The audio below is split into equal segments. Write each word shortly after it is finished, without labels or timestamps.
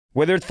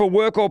Whether it's for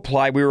work or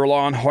play, we rely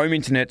on home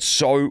internet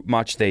so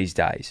much these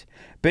days.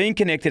 Being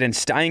connected and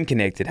staying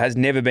connected has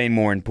never been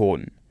more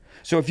important.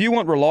 So if you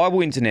want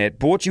reliable internet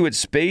brought to you at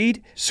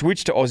speed,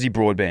 switch to Aussie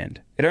Broadband.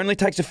 It only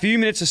takes a few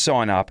minutes to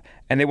sign up,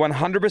 and their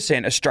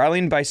 100%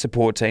 Australian-based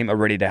support team are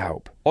ready to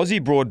help.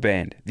 Aussie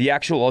Broadband, the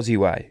actual Aussie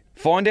way.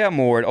 Find out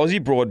more at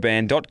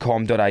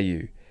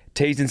aussiebroadband.com.au.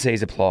 T's and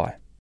C's apply.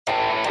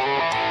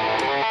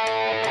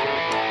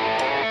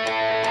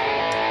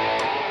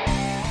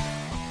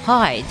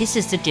 Hi, this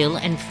is the Dill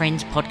and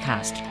Friends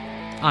podcast.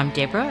 I'm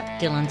Deborah,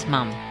 Dylan's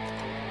mum.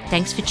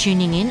 Thanks for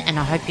tuning in, and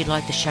I hope you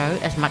like the show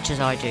as much as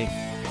I do.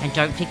 And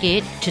don't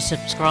forget to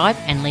subscribe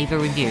and leave a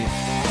review.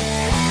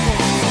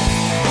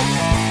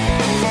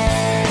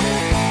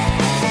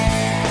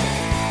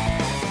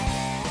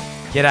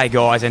 G'day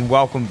guys, and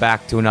welcome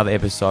back to another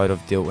episode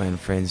of Dill and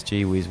Friends.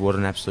 Gee whiz, what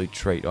an absolute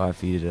treat I have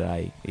for you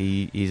today.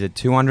 He is a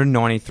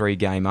 293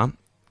 gamer,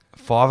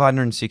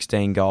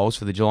 516 goals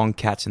for the Geelong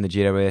Cats and the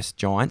GWS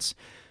Giants,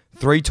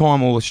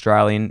 3-time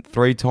All-Australian,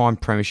 3-time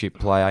Premiership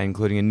player,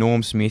 including a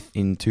Norm Smith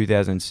in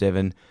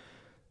 2007,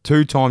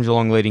 2-time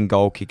Geelong leading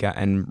goal kicker,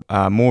 and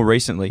more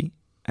recently,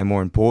 and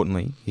more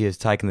importantly, he has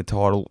taken the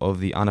title of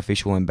the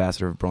unofficial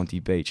ambassador of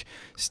Bronte Beach.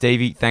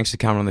 Stevie, thanks for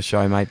coming on the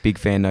show, mate. Big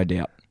fan, no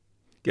doubt.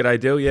 G'day,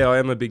 Dill. Yeah, I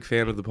am a big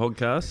fan of the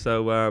podcast,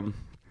 so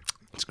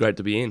it's great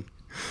to be in.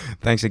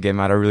 Thanks again,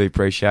 mate. I really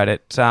appreciate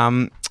it.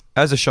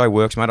 As the show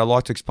works, mate, I'd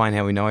like to explain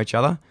how we know each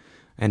other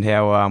and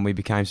how we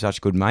became such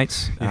good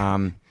mates.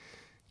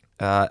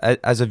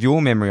 As of your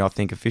memory, I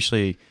think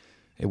officially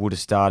it would have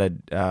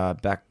started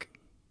back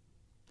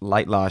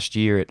late last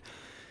year at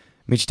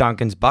Mitch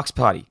Duncan's Bucks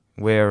party,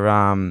 where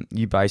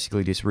you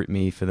basically just ripped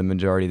me for the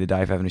majority of the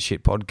day for having a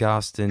shit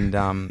podcast, and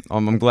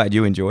I'm glad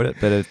you enjoyed it,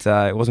 but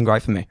it wasn't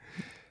great for me.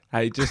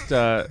 Hey, just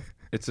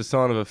it's a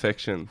sign of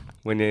affection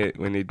when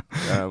you.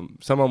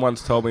 Someone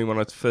once told me when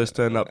I first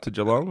turned up to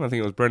Geelong, I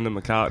think it was Brendan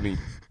McCartney,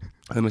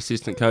 an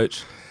assistant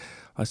coach.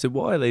 I said,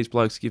 "Why are these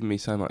blokes giving me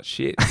so much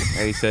shit?"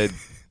 And he said,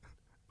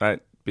 "Mate,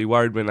 be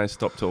worried when they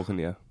stop talking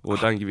to you, or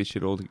don't give you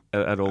shit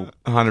at all."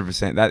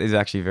 100%. That is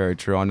actually very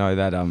true. I know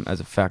that as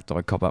a fact.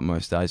 I cop up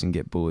most days and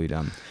get bullied.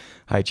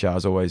 HR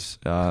is always.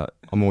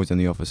 I'm always in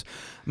the office,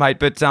 mate.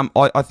 But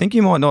I think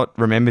you might not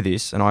remember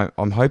this, and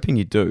I'm hoping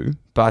you do.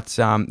 But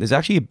there's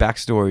actually a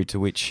backstory to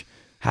which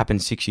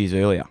happened 6 years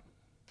earlier.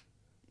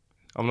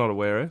 I'm not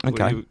aware of.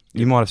 Okay,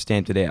 you might have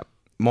stamped it out.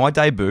 My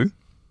debut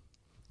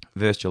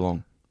versus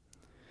Geelong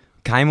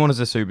came on as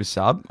a super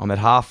sub. I'm at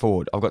half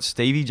forward. I've got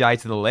Stevie J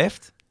to the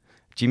left,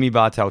 Jimmy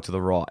Bartell to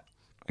the right.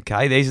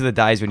 Okay, these are the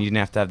days when you didn't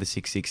have to have the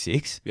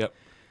 666. Yep.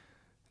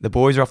 The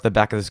boys are off the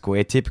back of the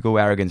square. Typical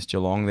arrogance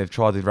Geelong. They've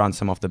tried to run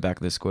some off the back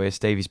of the square.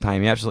 Stevie's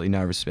paying me absolutely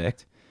no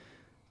respect.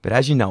 But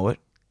as you know it,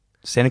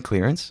 centre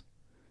clearance,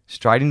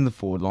 straight into the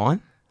forward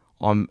line.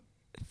 I'm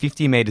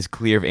 50 metres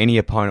clear of any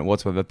opponent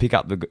whatsoever. Pick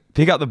up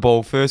the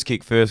ball, first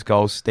kick, first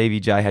goal.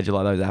 Stevie J, how'd you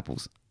like those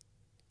apples?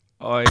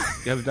 I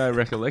have no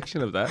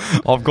recollection of that.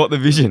 I've got the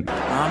vision.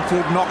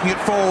 Armfield knocking it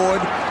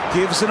forward.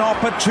 Gives an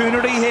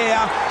opportunity here.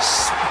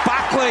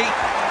 Buckley.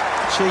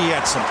 Gee, he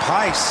had some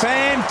pace.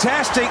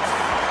 Fantastic.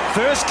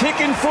 First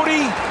kick in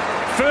footy.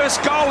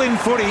 First goal in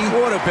footy.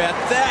 What about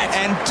that?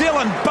 And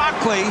Dylan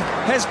Buckley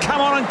has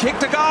come on and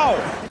kicked a goal.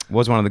 It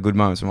was one of the good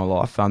moments of my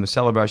life. The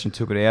celebration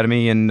took it out of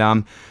me.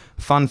 And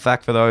fun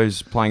fact for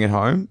those playing at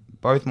home,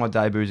 both my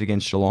debuts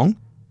against Geelong,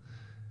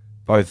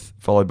 both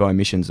followed by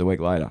omissions a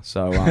week later.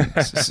 So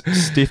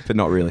stiff, but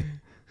not really.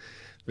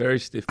 Very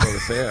stiff by the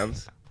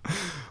sounds.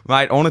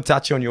 Mate, I want to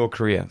touch on your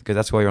career because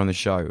that's why you're on the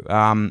show.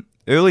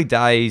 Early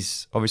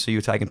days, obviously you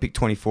were taking pick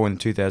 24 in the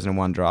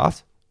 2001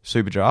 draft,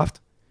 super draft.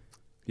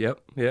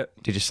 Yep.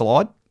 Did you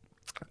slide?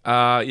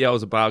 Yeah, I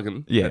was a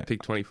bargain. Yeah. At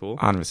pick 24.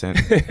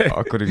 100%.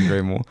 I couldn't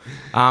agree more.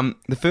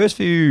 The first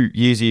few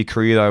years of your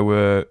career, though,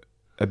 were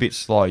a bit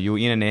slow. You were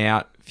in and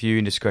out, a few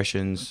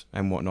indiscretions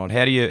and whatnot.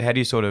 How do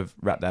you sort of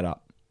wrap that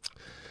up?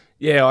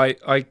 Yeah,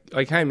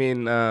 I came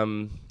in.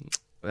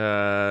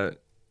 I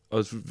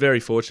was very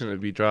fortunate to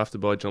be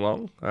drafted by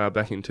Geelong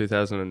back in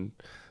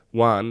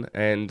 2001,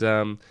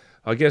 and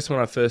I guess when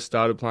I first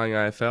started playing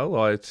AFL,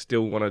 I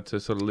still wanted to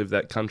sort of live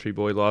that country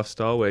boy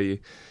lifestyle where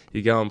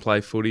you go and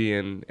play footy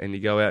and you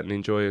go out and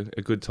enjoy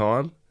a good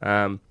time.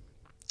 And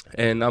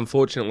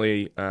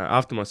unfortunately,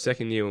 after my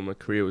second year when my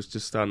career was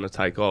just starting to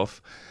take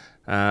off,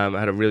 I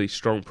had a really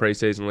strong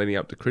pre-season leading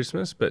up to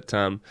Christmas, but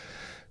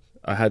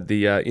I had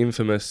the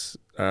infamous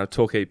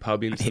Torquay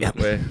pub incident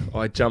where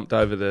I jumped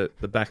over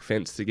the back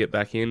fence to get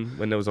back in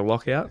when there was a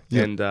lockout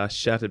and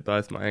shattered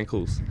both my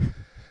ankles.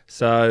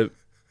 So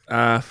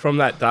from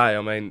that day,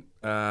 I mean,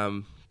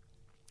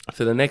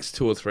 for the next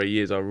 2 or 3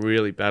 years, I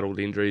really battled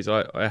injuries.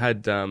 I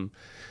had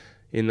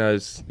in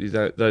those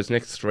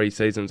next 3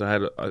 seasons, I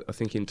had I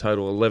think in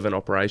total 11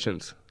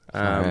 operations.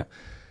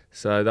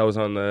 So that was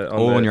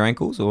on your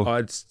ankles, or I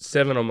had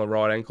 7 on my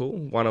right ankle,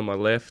 1 on my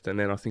left, and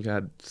then I think I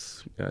had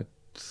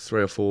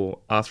 3 or 4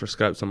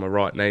 arthroscopes on my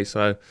right knee.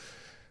 So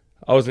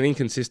I was an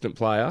inconsistent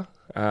player,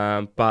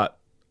 but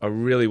I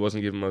really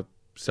wasn't giving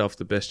myself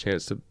the best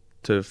chance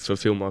to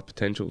fulfill my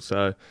potential.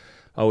 So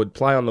I I would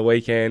play on the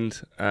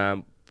weekend,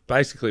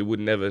 basically would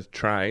never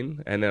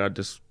train, and then I'd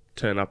just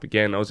turn up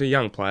again. I was a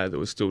young player that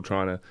was still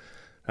trying to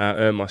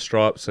earn my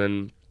stripes,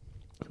 and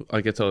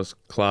I guess I was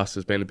classed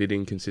as being a bit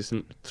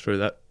inconsistent through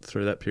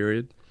that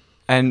period.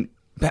 And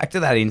back to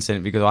that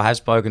incident, because I have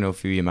spoken to a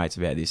few of your mates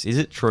about this. Is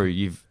it true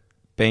you've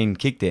been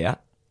kicked out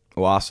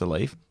or asked to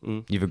leave?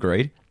 You've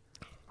agreed,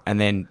 and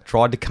then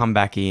tried to come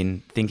back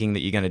in, thinking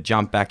that you're going to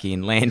jump back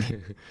in,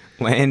 land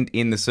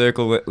in the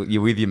circle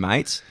you're with your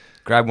mates,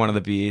 grab one of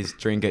the beers,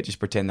 drink it, just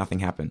pretend nothing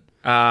happened?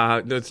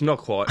 It's not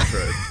quite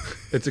true.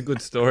 It's a good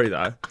story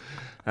though.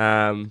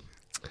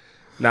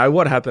 No,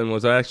 what happened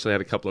was I actually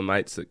had a couple of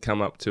mates that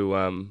come up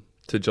to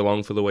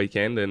Geelong for the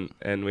weekend,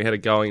 and we had a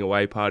going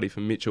away party for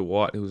Mitchell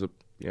White, who was a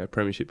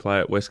premiership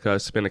player at West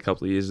Coast, spent a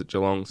couple of years at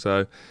Geelong.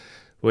 So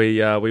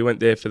we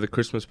went there for the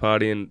Christmas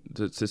party and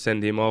to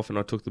send him off, and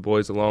I took the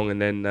boys along, and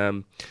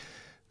then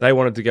they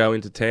wanted to go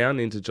into town,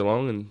 into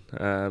Geelong,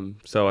 and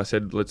so I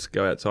said, let's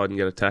go outside and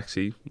get a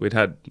taxi. We'd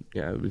had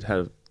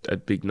a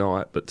big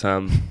night, but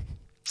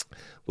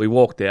we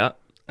walked out,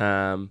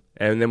 and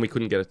then we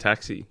couldn't get a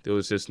taxi. There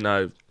was just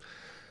no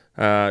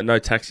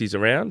taxis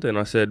around, and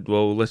I said,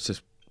 well,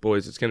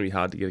 boys, it's going to be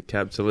hard to get a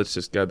cab, so let's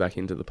just go back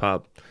into the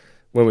pub.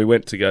 When we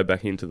went to go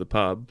back into the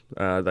pub,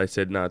 they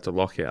said, no, it's a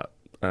lockout.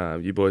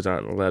 You boys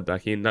aren't allowed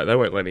back in. No, they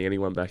weren't letting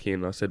anyone back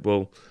in. I said,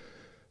 well,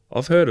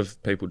 I've heard of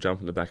people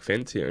jumping the back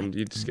fence here, and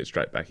you just get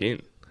straight back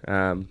in.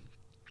 So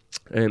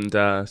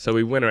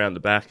we went around the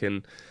back,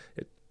 and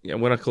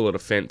when I call it a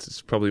fence,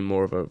 it's probably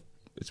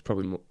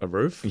a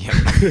roof. Yeah.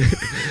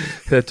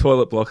 The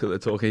toilet block at the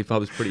Torquay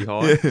pub is pretty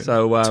high. Yeah.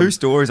 So 2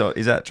 stories,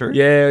 is that true?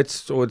 Yeah,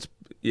 it's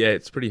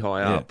pretty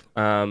high up.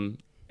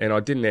 And I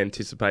didn't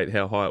anticipate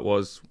how high it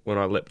was when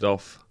I leapt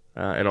off,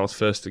 and I was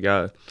first to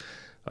go.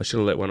 I should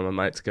have let one of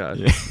my mates go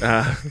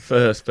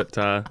first, but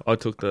I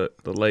took the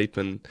leap,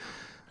 and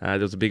there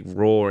was a big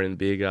roar in the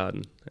beer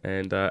garden.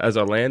 And as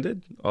I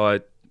landed, I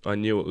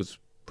knew it was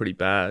pretty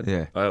bad.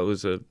 Yeah. It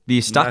was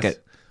You stuck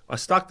it. I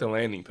stuck the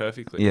landing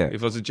perfectly. Yeah.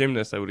 If I was a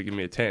gymnast, they would have given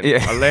me a 10.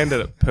 Yeah. I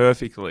landed it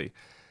perfectly,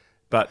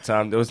 but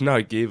there was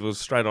no give. It was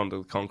straight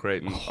onto the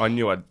concrete, and I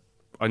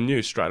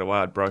knew straight away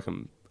I'd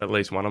broken at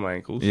least one of my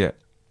ankles. Yeah.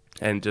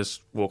 And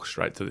just walked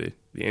straight to the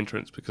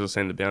entrance because I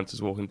seen the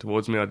bouncers walking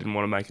towards me. I didn't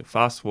want to make it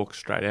fast. Walked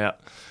straight out.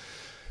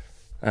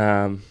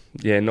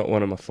 Not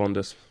one of my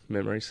fondest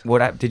memories.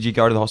 Did you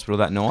go to the hospital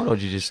that night, or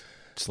did you just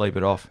sleep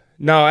it off?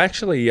 No,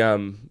 actually, I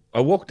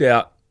walked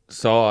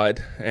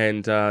outside,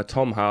 and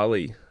Tom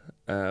Harley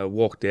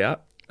walked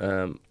out.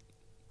 I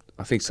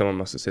think someone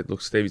must have said,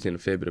 look, Stevie's in a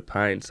fair bit of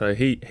pain. So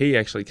he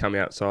actually come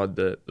outside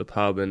the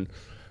pub, and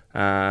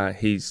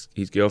his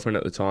girlfriend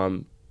at the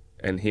time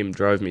and him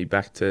drove me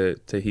back to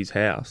his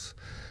house.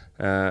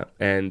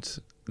 And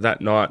that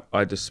night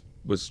I just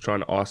was trying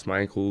to ice my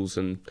ankles,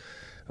 and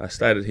I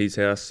stayed at his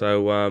house.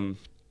 So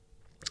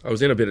I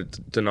was in a bit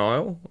of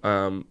denial.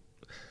 The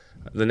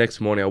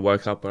next morning I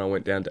woke up and I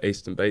went down to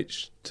Eastern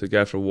Beach to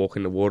go for a walk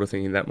in the water,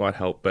 thinking that might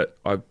help, but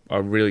I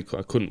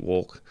couldn't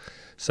walk.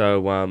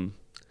 So I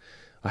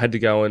had to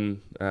go and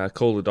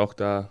call the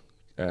doctor,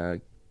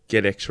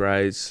 get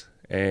x-rays,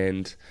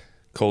 and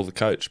call the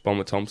coach,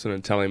 Bomber Thompson,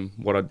 and tell him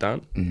what I'd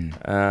done.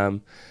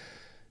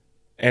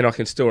 And I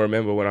can still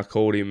remember when I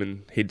called him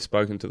and he'd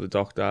spoken to the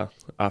doctor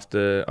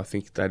after I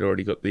think they'd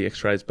already got the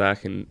x-rays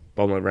back, and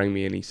Bomber rang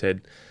me and he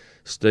said,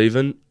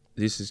 Stephen,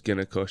 this is going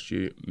to cost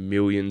you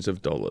millions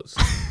of dollars.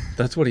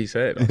 That's what he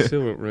said. I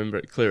still remember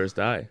it clear as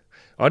day.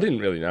 I didn't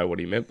really know what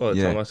he meant by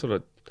the time. I sort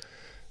of,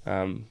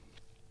 I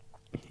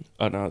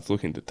don't know, I was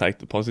looking to take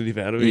the positive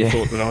out of it. He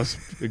thought that I was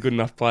a good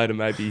enough player to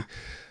maybe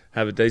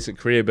have a decent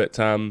career. But,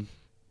 the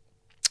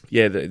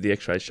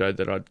x-rays showed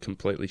that I'd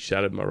completely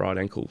shattered my right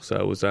ankle. So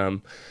it was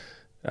in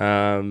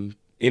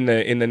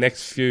the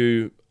next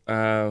few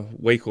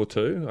week or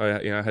two,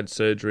 I had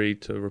surgery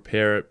to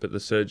repair it, but the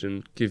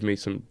surgeon gave me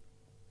some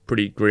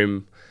pretty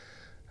grim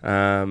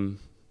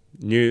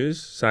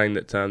news, saying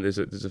that there's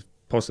a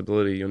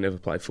possibility you'll never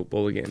play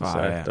football again.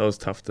 That was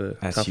tough to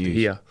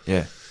hear.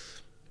 Yeah,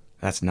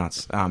 that's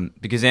nuts.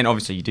 Because then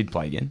obviously you did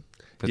play again.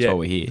 That's why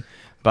we're here.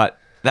 But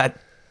that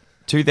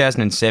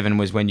 2007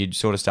 was when you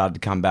sort of started to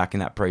come back in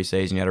that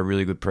pre-season. You had a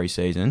really good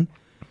pre-season.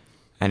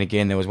 And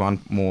again, there was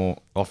one more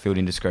off-field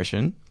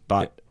indiscretion.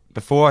 But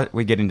before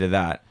we get into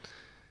that,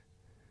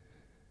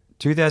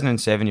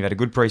 2007, you've had a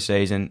good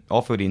pre-season,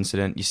 off-field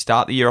incident. You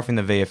start the year off in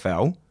the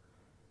VFL.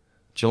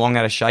 Geelong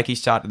had a shaky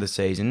start to the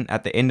season.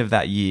 At the end of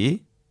that year,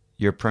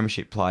 you're a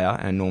premiership player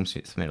and a Norm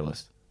Smith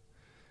medalist.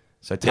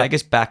 So take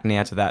us back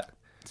now to that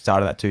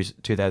start of that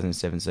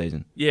 2007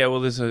 season. Yeah,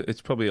 well,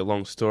 it's probably a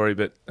long story,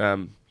 but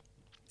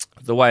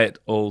the way it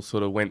all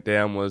sort of went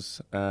down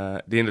was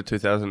at the end of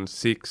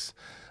 2006,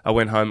 I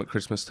went home at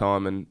Christmas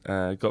time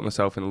and got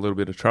myself in a little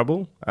bit of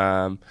trouble,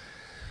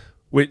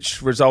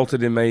 which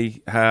resulted in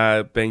me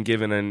being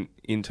given an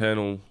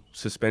internal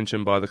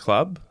suspension by the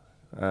club.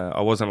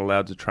 I wasn't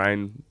allowed to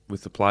train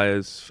with the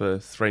players for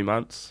 3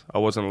 months. I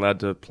wasn't allowed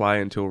to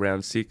play until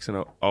round 6,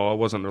 and I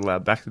wasn't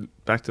allowed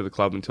back to the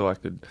club until I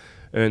could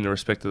earn the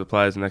respect of the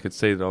players and they could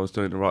see that I was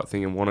doing the right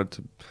thing and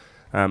wanted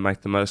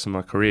make the most of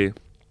my career.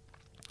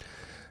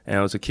 And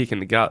it was a kick in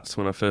the guts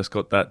when I first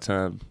got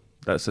that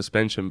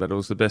suspension, but it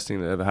was the best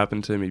thing that ever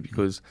happened to me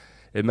because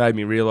it made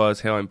me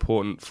realise how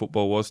important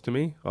football was to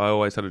me. I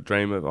always had a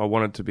dream I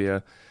wanted to be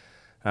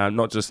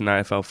not just an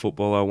AFL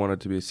footballer, I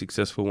wanted to be a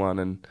successful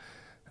one.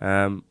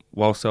 And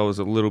whilst I was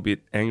a little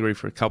bit angry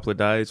for a couple of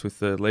days with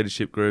the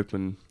leadership group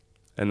and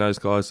those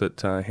guys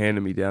that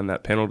handed me down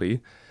that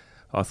penalty,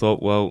 I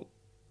thought, well,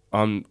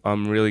 I'm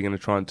really going to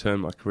try and turn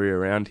my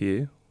career around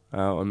here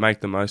and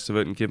make the most of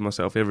it and give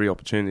myself every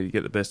opportunity to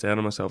get the best out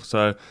of myself.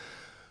 So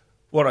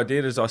what I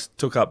did is I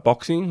took up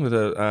boxing with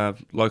a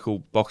local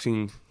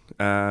boxing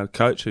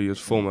coach who was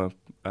former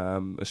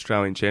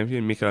Australian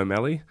champion, Mick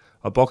O'Malley.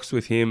 I boxed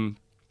with him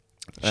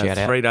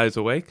 3 days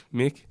a week.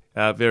 Mick,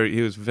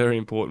 he was very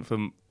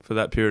important for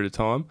that period of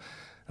time.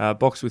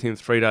 Boxed with him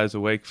 3 days a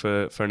week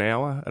for an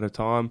hour at a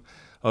time.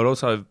 I'd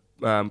also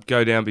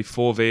go down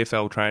before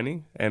VFL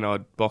training and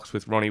I'd box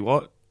with Ronnie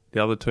Watt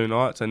the other 2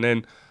 nights, and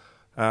then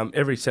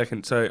every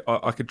second. So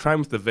I could train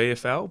with the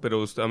VFL, but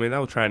they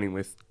were training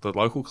with the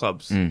local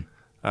clubs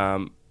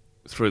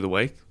through the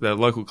week. The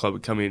local club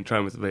would come in and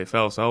train with the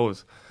VFL, so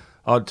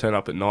I'd turn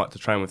up at night to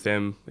train with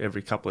them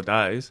every couple of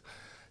days.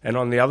 And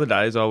on the other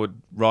days, I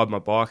would ride my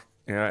bike,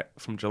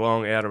 from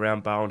Geelong out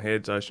around Barwon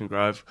Heads, Ocean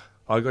Grove.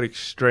 I got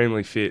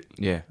extremely fit.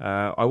 Yeah.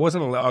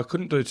 I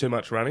couldn't do too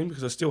much running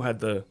because I still had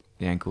the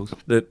ankles,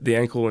 the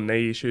ankle and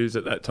knee issues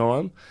at that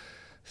time.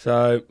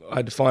 So I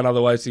had to find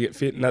other ways to get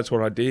fit, and that's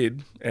what I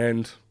did.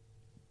 And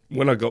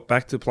when I got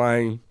back to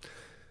playing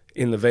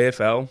in the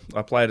VFL,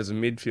 I played as a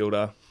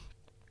midfielder.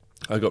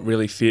 I got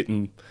really fit,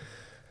 and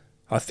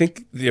I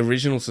think the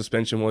original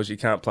suspension was you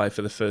can't play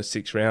for the first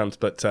 6 rounds,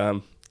 but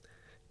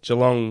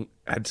Geelong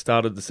had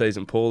started the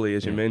season poorly,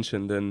 as you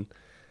mentioned, and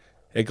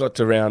it got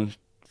to round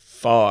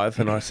 5,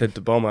 and I said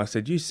to Bomber,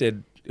 you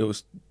said it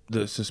was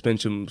the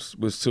suspension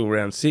was still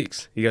round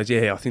 6. He goes,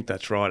 yeah, I think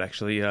that's right,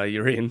 actually.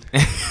 You're in.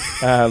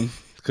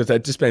 Because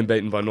they'd just been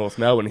beaten by North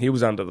Melbourne. He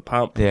was under the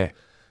pump. Yeah.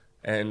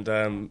 And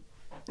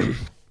it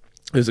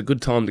was a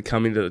good time to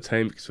come into the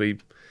team because we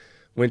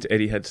went to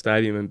Etihad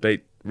Stadium and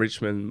beat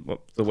Richmond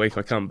the week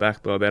I come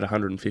back by about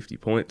 150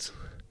 points.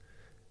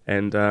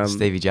 And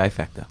Stevie J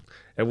factor.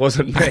 It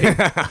wasn't me.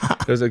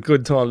 It was a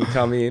good time to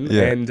come in.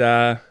 Yeah. And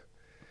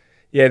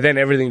then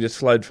everything just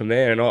flowed from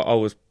there. And I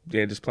was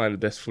just playing the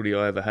best footy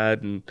I ever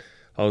had. And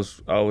I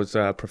was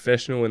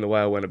professional in the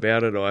way I went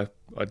about it.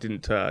 I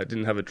didn't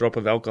have a drop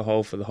of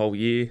alcohol for the whole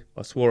year.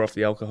 I swore off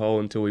the alcohol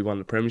until we won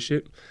the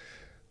premiership.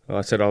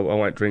 I said I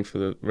won't drink for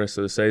the rest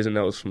of the season.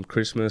 That was from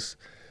Christmas.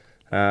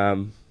 I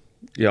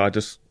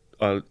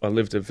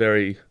lived a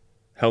very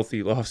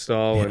healthy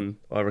lifestyle, and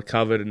I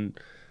recovered, and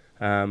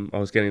I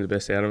was getting the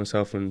best out of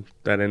myself, and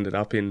that ended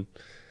up in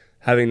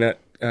having that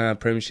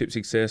premiership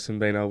success and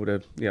being able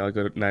to, I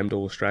got named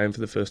All-Australian for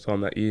the first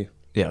time that year.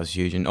 Yeah, it was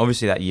huge. And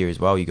obviously that year as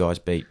well, you guys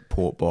beat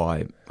Port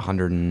by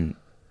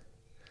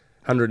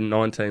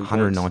 119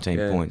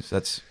 points.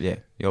 That's, you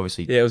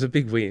obviously... Yeah, it was a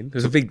big win. It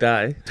was a big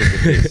day.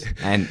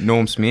 And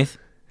Norm Smith?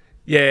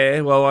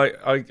 Yeah, well,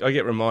 I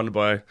get reminded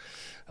by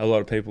a lot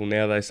of people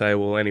now. They say,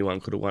 well, anyone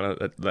could have won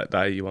it that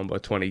day. You won by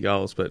 20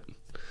 goals, but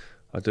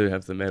I do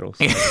have the medal.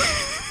 So.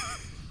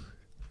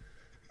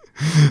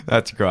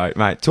 That's great,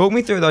 mate. Talk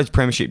me through those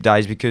premiership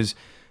days, because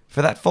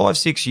for that 5,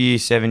 6 year,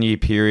 7 year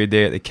period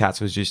there at the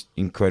Cats was just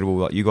incredible.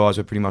 Like, you guys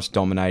were pretty much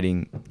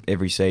dominating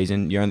every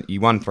season.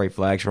 You won 3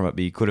 flags from it,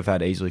 but you could have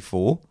had easily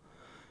 4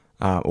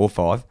 or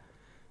 5.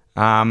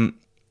 Who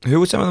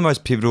were some of the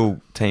most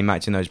pivotal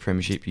teammates in those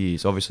premiership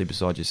years, obviously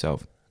besides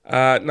yourself?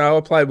 No,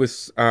 I played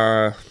with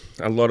a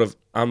lot of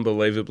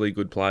unbelievably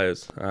good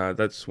players.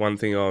 That's one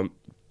thing I'm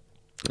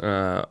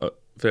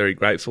very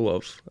grateful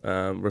of.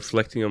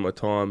 Reflecting on my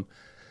time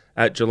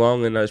at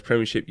Geelong in those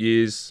premiership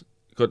years,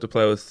 got to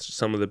play with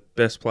some of the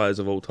best players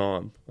of all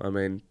time. I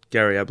mean,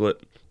 Gary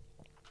Ablett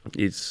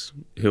is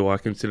who I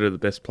consider the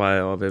best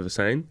player I've ever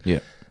seen. Yeah.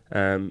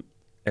 And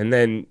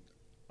then,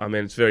 I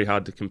mean, it's very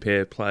hard to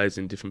compare players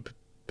in different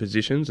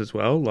positions as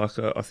well. Like,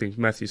 I think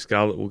Matthew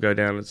Scarlett will go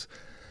down as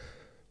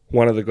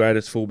one of the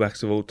greatest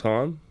fullbacks of all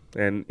time,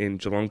 and in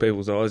Geelong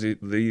people's eyes,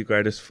 the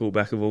greatest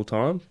fullback of all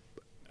time.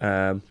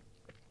 And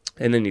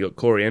then you got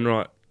Corey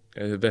Enright,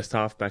 the best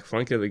halfback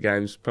flanker the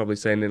game's probably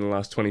seen in the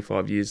last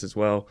 25 years as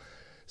well.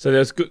 So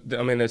there's good.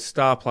 I mean, there's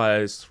star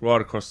players right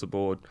across the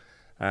board.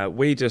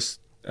 We just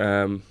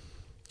all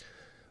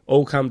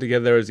come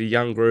together as a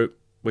young group.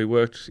 We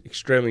worked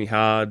extremely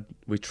hard.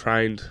 We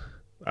trained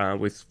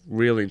with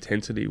real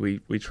intensity.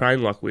 We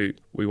trained like we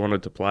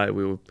wanted to play.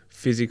 We were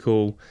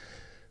physical.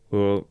 We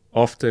were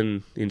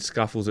often in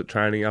scuffles at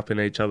training, up in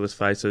each other's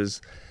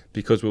faces,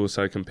 because we were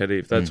so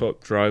competitive. That's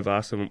what drove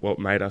us and what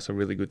made us a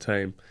really good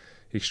team.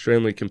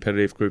 Extremely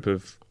competitive group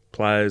of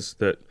players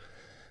that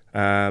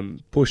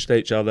pushed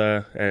each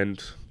other,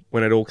 and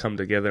when it all come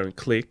together and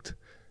clicked,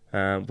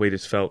 we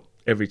just felt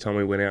every time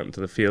we went out into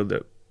the field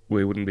that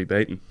we wouldn't be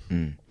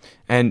beaten.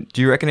 And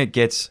do you reckon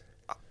is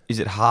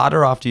it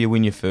harder after you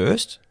win your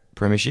first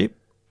premiership?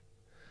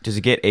 Does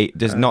it get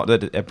not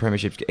that a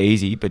premiership's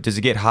easy, but does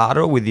it get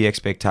harder with the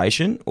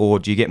expectation, or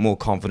do you get more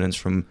confidence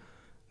from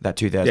that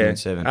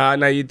 2007?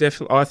 No, you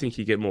definitely. I think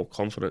you get more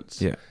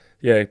confidence.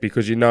 Yeah,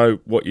 because you know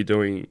what you're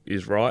doing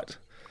is right.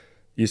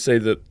 You see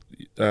that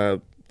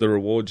the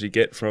rewards you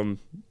get from,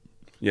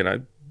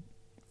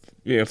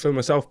 for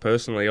myself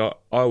personally,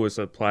 I was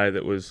a player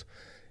that was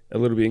a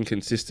little bit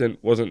inconsistent,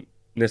 wasn't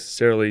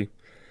necessarily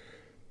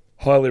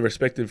highly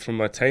respected from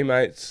my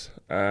teammates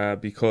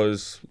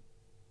because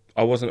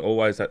I wasn't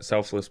always that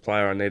selfless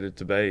player I needed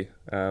to be.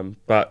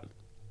 But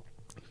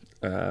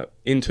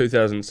in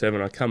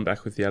 2007, I come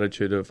back with the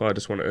attitude of I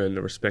just want to earn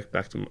the respect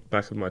back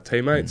of my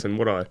teammates. And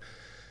what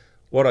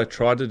I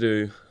tried to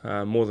do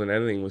more than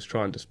anything was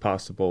try and just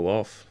pass the ball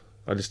off.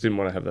 I just didn't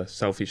want to have a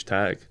selfish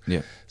tag.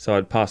 Yeah. So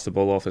I'd pass the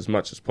ball off as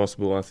much as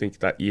possible. I think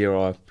that year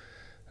I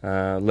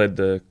led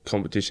the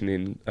competition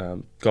in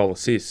goal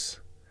assists.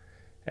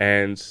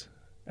 And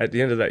at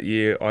the end of that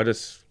year, I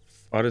just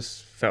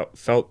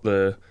felt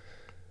the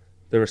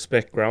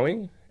respect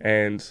growing,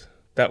 and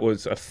that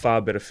was a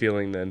far better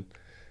feeling than,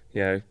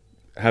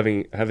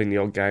 having the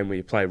odd game where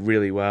you play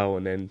really well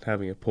and then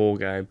having a poor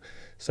game.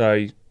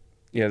 So,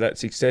 that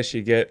success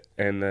you get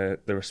and the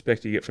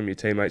respect you get from your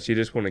teammates, you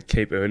just want to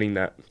keep earning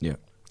that. Yeah.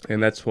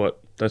 And that's what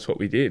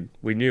we did.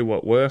 We knew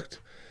what worked.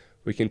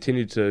 We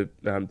continued to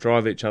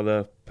drive each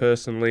other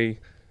personally.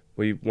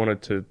 We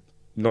wanted to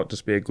not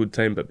just be a good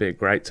team, but be a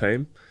great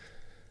team.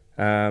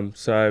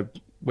 So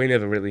we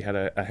never really had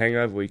a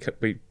hangover. We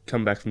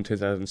come back from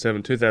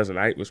 2007.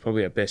 2008 was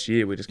probably our best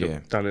year. We just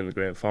got done in the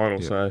grand final.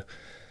 Yeah. So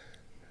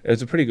it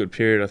was a pretty good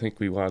period. I think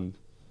we won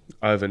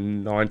over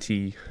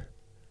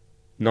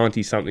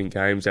 90-something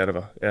games out of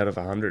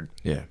 100.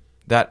 Yeah.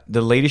 That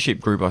the leadership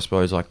group, I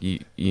suppose, like you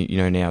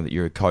know, now that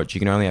you're a coach, you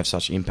can only have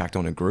such impact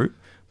on a group,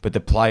 but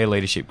the player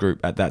leadership group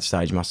at that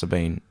stage must have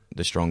been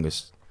the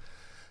strongest.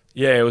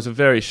 Yeah, it was a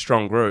very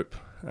strong group.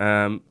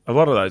 A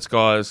lot of those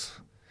guys,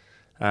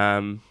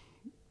 went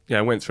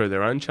through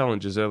their own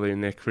challenges early in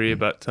their career,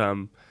 but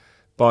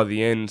by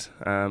the end,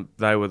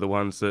 they were the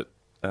ones that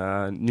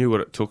knew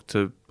what it took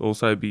to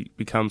also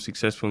become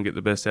successful and get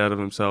the best out of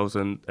themselves,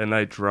 and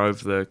they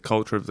drove the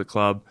culture of the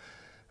club.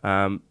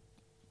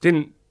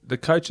 The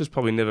coaches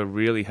probably never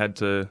really had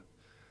to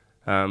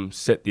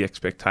set the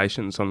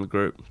expectations on the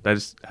group. They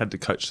just had to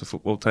coach the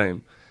football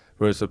team.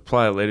 Whereas the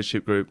player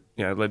leadership group,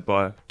 led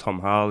by Tom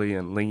Harley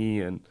and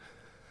Lingy and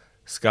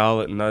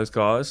Scarlett and those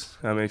guys,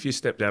 I mean, if you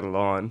stepped out of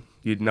line,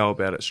 you'd know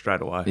about it straight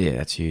away. Yeah,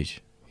 that's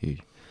huge.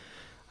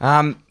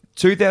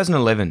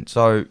 2011,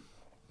 so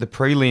the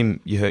prelim,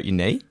 you hurt your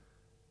knee?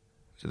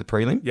 So the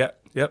prelim?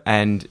 Yep.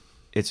 And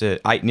it's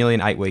nearly an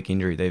 8-week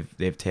injury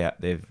they've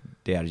doubted.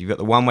 You've got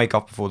the 1 week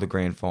off before the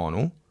grand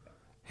final.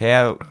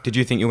 How did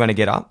you think you were going to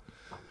get up?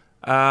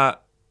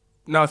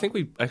 No, I think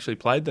we actually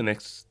played the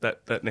next week.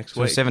 A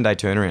 7-day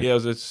turnaround. Yeah,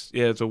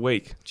 it was a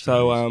week. Jeez.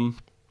 So,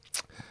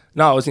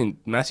 I was in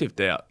massive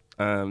doubt.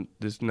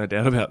 There's no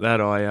doubt about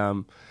that.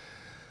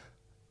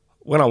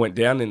 When I went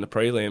down in the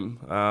prelim,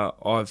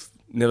 I've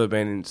never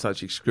been in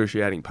such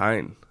excruciating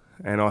pain,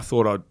 and I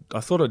thought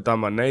I'd done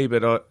my knee,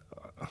 but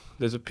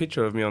there's a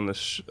picture of me I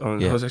was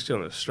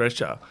actually on a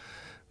stretcher,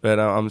 but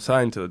I'm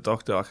saying to the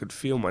doctor I could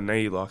feel my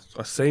knee, like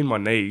I seen my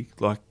knee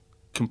like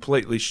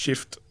completely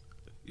shift,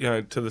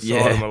 to the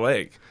side of my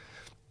leg.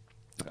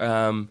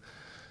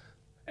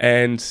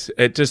 And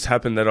it just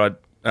happened that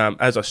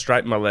as I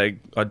straightened my leg,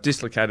 I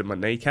dislocated my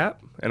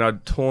kneecap and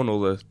I'd torn all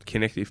the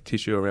connective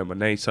tissue around my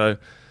knee. So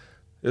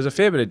there's a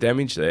fair bit of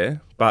damage there.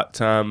 But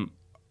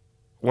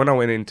when I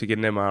went in to get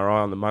an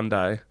MRI on the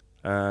Monday,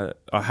 I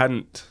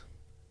hadn't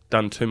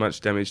done too much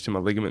damage to my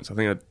ligaments. I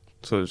think I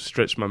sort of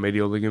stretched my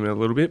medial ligament a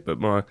little bit, but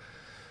my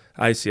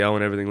ACL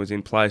and everything was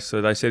in place.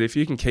 So they said if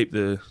you can keep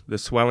the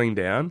swelling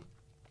down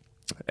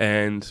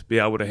and be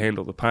able to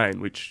handle the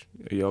pain, which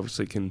you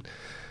obviously can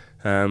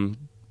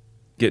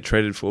get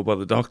treated for by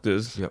the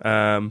doctors,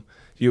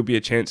 you'll be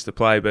a chance to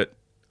play. But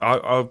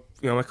I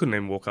couldn't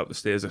even walk up the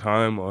stairs at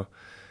home. Or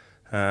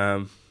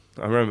I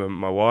remember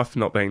my wife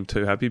not being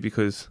too happy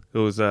because it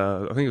was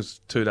I think it was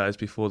 2 days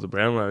before the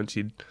Brownlow, and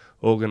she'd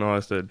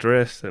organised a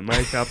dress and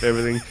makeup,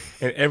 everything.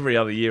 And every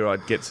other year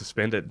I'd get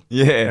suspended.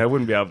 Yeah, and I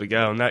wouldn't be able to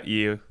go. And that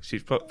year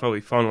she's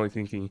probably finally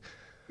thinking,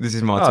 This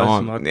is my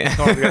time. This is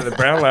my time to go to the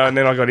Brownlow, and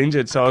then I got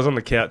injured, so I was on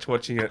the couch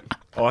watching it,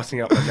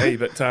 icing up my knee.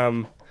 But I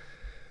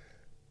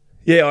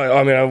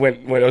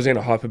was in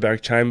a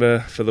hyperbaric chamber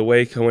for the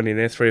week. I went in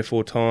there 3 or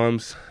 4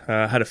 times.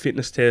 Had a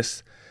fitness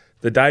test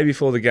the day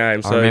before the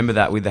game. I remember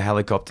that with the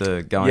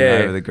helicopter going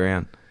over the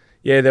ground.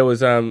 Yeah, there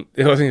was. I think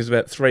it was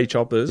about 3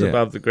 choppers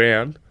above the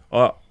ground.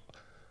 I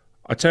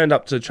turned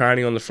up to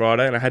training on the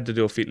Friday, and I had to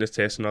do a fitness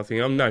test, and I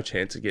think I'm no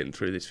chance of getting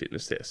through this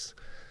fitness test.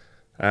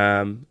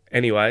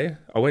 Anyway,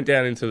 I went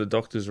down into the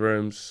doctor's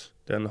rooms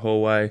down the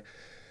hallway.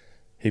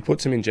 He put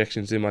some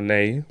injections in my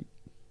knee,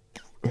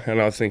 and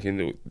I was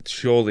thinking,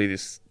 surely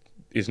this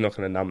is not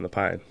going to numb the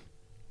pain.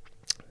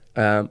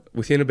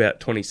 Within about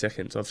 20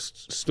 seconds, I've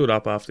stood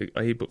up after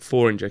he put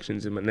 4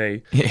 injections in my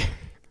knee. Yeah.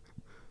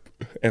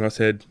 And I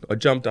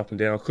jumped up and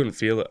down. I couldn't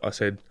feel it. I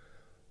said,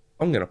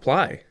 I'm going to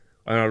play.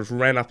 And I just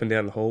ran up and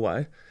down the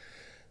hallway.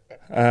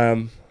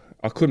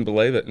 I couldn't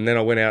believe it. And then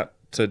I went out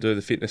to do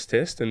the fitness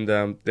test, and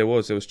there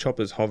was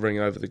choppers hovering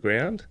over the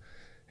ground,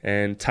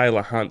 and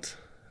Taylor Hunt,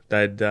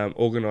 they'd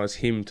organised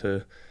him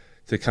to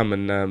come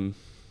and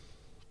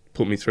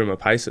put me through my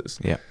paces.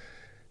 Yeah.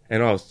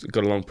 And I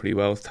got along pretty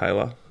well with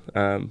Taylor.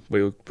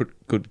 We were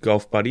good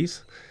golf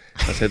buddies.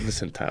 I said,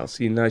 "Listen, Tails,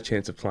 you no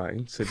chance of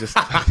playing, so just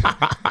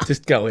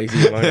go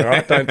easy on me, all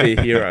right? Don't be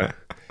a hero."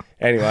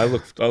 Anyway, I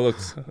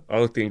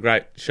looked in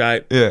great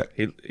shape. Yeah.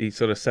 He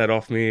sort of sat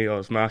off me. I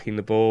was marking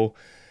the ball,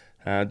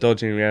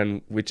 dodging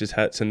around witches'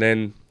 hats, and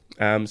then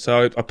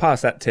so I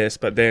passed that test.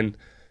 But then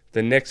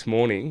the next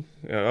morning,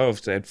 I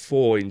obviously had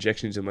 4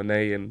 injections in my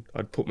knee, and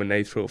I'd put my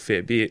knee through a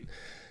fair bit.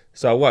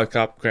 So I woke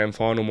up grand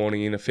final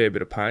morning in a fair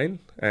bit of pain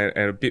and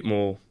a bit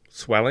more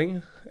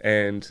swelling.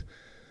 And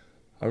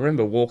I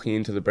remember walking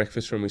into the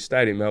breakfast room. We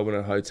stayed in Melbourne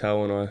at a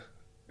hotel,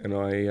 and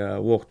I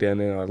walked down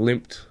there and I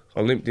limped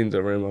into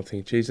the room. I'm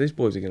thinking, geez, these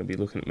boys are going to be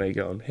looking at me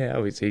going,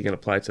 how is he going to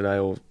play today?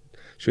 Or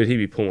should he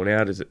be pulling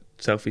out? Is it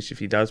selfish if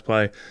he does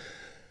play?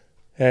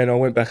 And I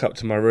went back up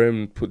to my room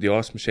and put the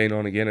ice machine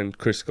on again, and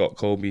Chris Scott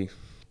called me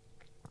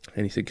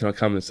and he said, can I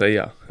come and see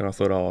you? And I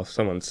thought, if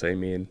someone see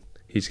me and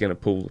he's going to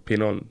pull the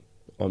pin on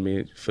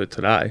me for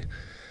today.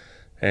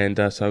 And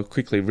so I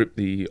quickly ripped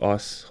the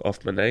ice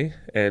off my knee,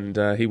 and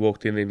he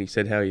walked in and he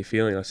said, how are you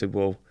feeling? I said,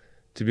 well,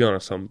 to be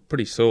honest, I'm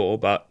pretty sore,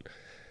 but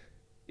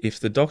if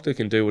the doctor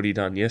can do what he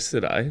done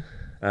yesterday,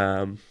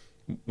 when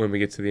we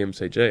get to the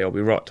MCG, I'll be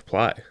right to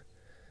play.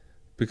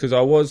 Because I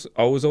was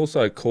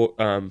also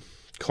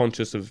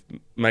conscious of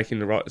making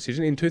the right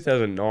decision. In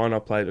 2009, I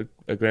played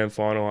a grand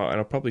final, and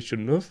I probably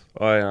shouldn't have.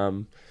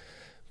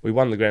 We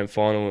won the grand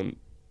final, and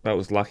that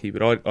was lucky,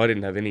 but I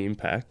didn't have any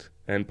impact.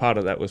 And part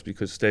of that was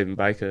because Stephen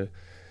Baker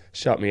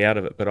shut me out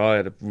of it. But I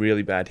had a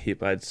really bad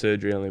hip. I had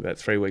surgery only about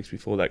 3 weeks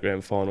before that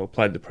grand final.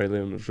 Played the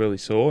prelim, was really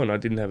sore, and I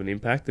didn't have an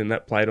impact, and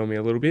that played on me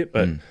a little bit.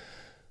 But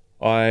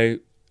I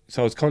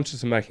was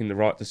conscious of making the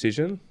right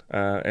decision.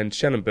 And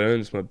Shannon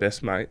Burns, my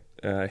best mate,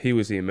 he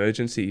was the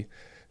emergency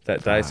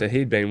that day, so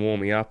he'd been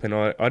warming up, and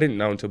I didn't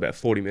know until about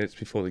 40 minutes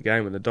before the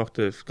game when the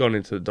doctor got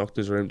into the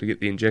doctor's room to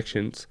get the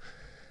injections,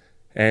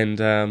 and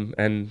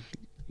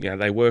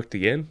they worked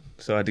again.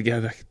 So I had to go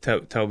back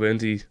and tell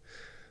Burnsy,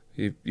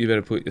 you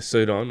better put your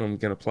suit on, I'm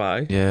going to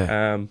play.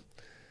 Yeah.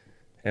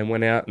 And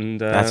went out, and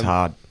that's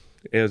hard.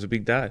 It was a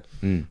big day.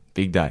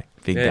 Big day.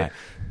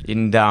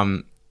 And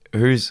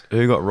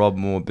who got robbed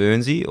more,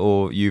 Burnsy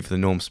or you for the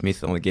Norm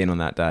Smith again on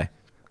that day?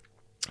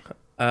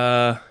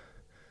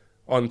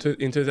 In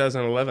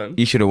 2011.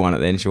 You should have won it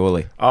then,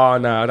 surely. Oh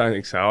no, I don't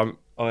think so.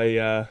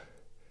 No,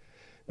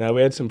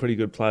 we had some pretty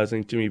good players. I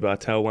think Jimmy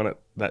Bartell won it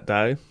that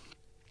day.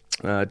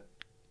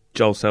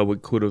 Joel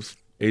Selwood could have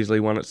easily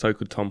won it. So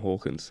could Tom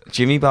Hawkins.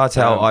 Jimmy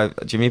Bartell.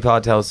 Jimmy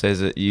Bartell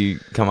says that you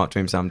come up to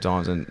him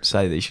sometimes and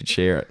say that you should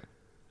share it.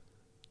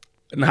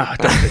 No, I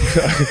don't think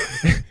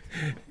so.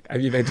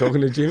 Have you been talking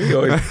to Jimmy,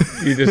 or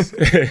you just?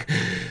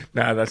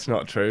 No, that's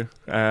not true.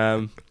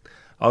 I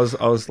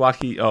was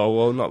lucky. Oh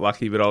well, not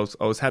lucky, but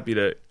I was happy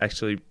to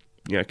actually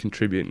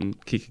contribute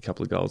and kick a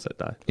couple of goals that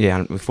day.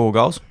 Yeah, with 4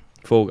 goals.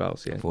 4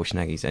 goals, yeah. 4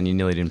 snaggies, and you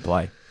nearly didn't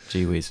play.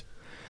 Gee whiz.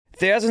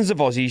 Thousands of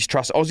Aussies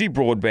trust Aussie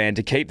Broadband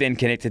to keep them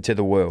connected to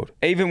the world,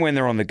 even when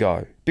they're on the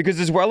go. Because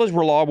as well as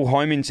reliable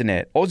home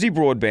internet, Aussie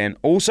Broadband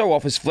also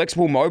offers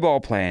flexible mobile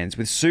plans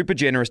with super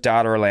generous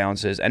data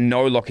allowances and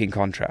no lock-in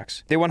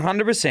contracts. Their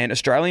 100%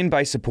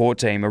 Australian-based support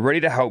team are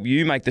ready to help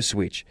you make the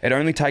switch. It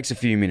only takes a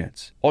few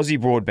minutes. Aussie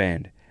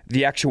Broadband,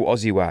 the actual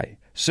Aussie way.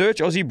 Search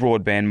Aussie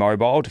Broadband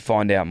Mobile to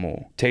find out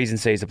more. T's and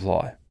C's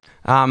apply.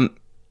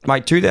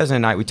 Mate,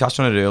 2008, we touched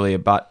on it earlier,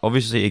 but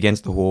obviously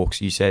against the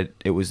Hawks, you said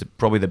it was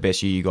probably the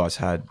best year you guys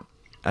had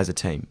as a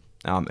team.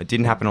 It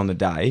didn't happen on the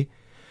day,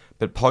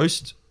 but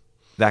post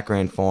that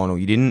grand final,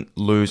 you didn't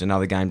lose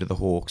another game to the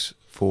Hawks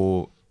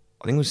for,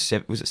 I think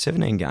it was it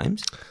 17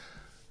 games?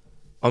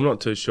 I'm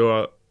not too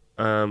sure.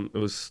 It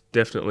was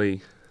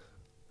definitely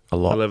a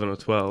lot. 11 or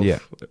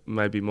 12,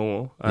 maybe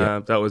more.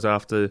 That was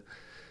after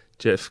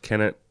Jeff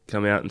Kennett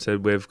come out and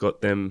said, we've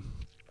got them,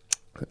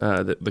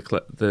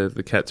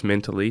 the Cats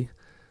mentally.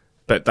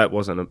 But that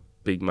wasn't a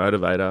big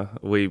motivator.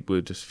 We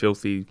were just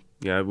filthy.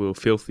 We were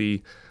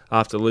filthy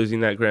after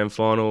losing that grand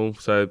final.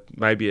 So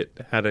maybe it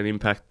had an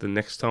impact the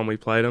next time we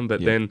played them.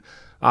 But then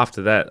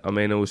after that, I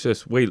mean, it was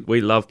just we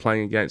love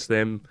playing against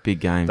them.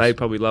 Big games. They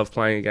probably love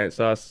playing against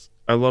us.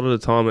 A lot of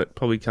the time, it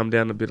probably come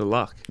down to a bit of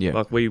luck. Yeah.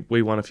 Like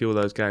we won a few of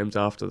those games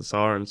after the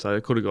siren, so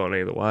it could have gone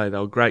either way. They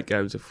were great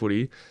games of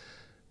footy.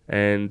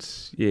 And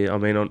I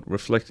mean,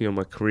 reflecting on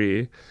my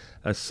career,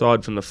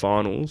 aside from the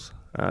finals,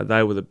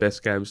 they were the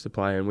best games to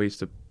play, and we used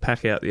to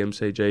pack out the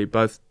MCG.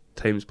 Both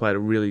teams played a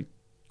really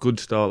good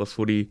style of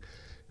footy.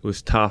 It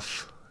was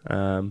tough,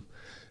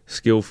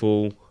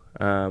 skillful,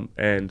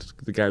 and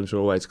the games were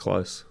always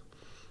close.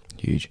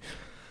 Huge.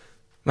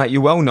 Mate,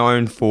 you're well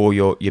known for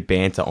your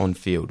banter on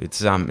field. It's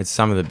some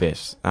of the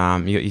best.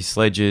 You got your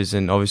sledges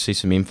and obviously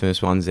some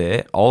infamous ones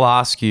there. I'll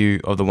ask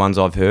you of the ones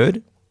I've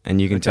heard, and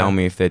you can tell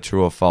me if they're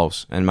true or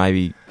false, and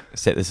maybe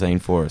set the scene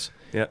for us.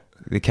 Yeah.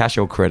 The cash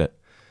or credit?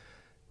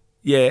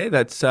 Yeah,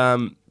 that's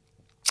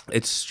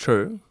it's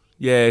true.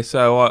 Yeah,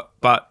 so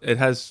but it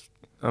has.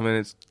 I mean,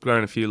 it's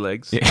grown a few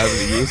legs over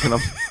the years, and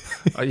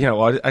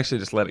I actually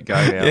just let it go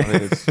now. I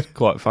think it's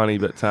quite funny,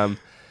 but I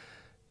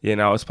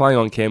was playing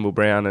on Campbell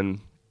Brown, and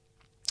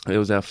it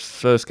was our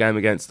first game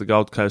against the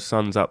Gold Coast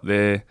Suns up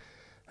there.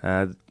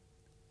 I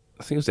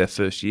think it was our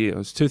first year. It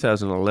was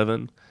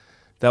 2011.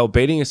 They were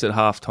beating us at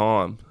half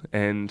time,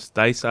 and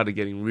they started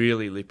getting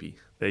really lippy.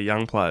 They're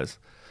young players,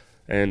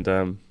 and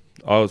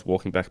I was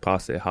walking back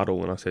past their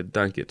huddle, and I said,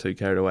 "Don't get too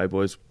carried away,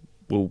 boys.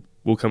 We'll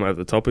come over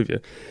the top of you."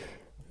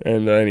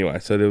 And anyway,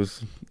 so there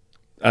was,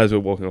 as we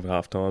were walking off at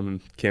half time,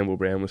 and Campbell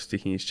Brown was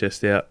sticking his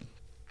chest out,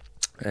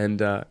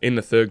 and in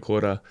the third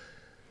quarter,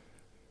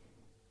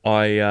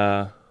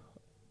 I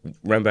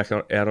ran back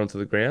out onto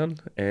the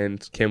ground,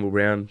 and Campbell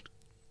Brown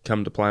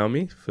come to play on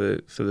me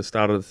for the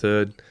start of the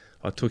third.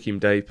 I took him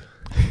deep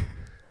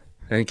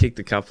and kicked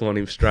a couple on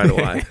him straight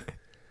away.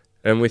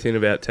 And within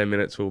about 10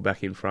 minutes, we were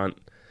back in front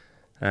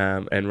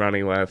and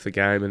running away with the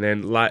game. And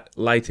then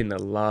late in the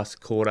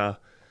last quarter,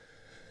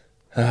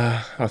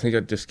 I think I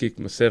just kicked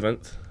my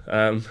seventh.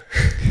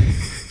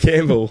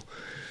 Campbell,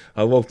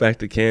 I walked back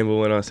to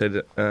Campbell and I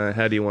said,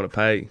 "How do you want to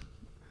pay,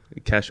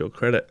 cash or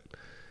credit?"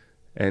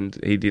 And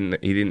he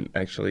didn't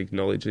actually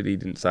acknowledge it. He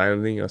didn't say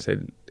anything. I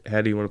said,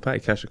 "How do you want to pay,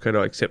 cash or credit?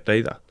 I accept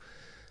either."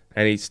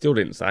 And he still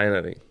didn't say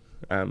anything.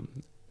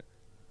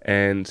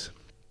 And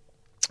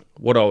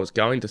what I was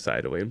going to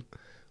say to him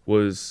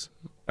was,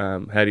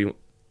 "How do you?"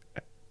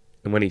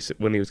 And when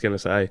he was going to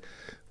say,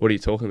 "What are you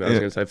talking about?" I was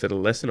going to say, "For the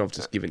lesson I've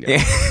just given you."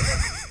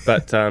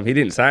 But he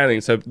didn't say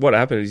anything. So what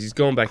happened is he's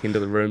gone back into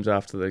the rooms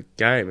after the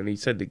game, and he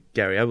said to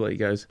Gary Ablett, he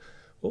goes,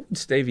 "What would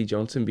Stevie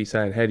Johnson be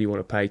saying? How do you want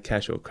to pay,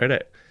 cash or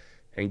credit?"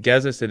 And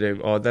Gazza said to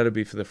him, "Oh, that'll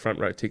be for the front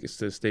row tickets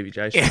to the Stevie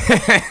J show."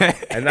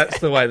 And that's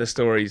the way the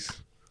story's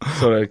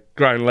sort of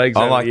grown legs.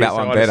 I like that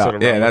one better. Sort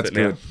of that's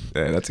good.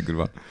 Yeah, that's a good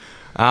one.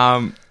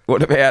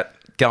 What about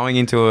going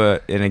into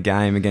in a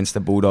game against the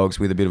Bulldogs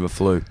with a bit of a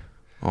flu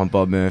on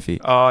Bob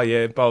Murphy? Oh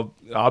yeah, Bob.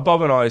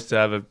 Bob and I used to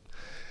have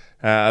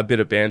a bit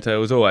of banter. It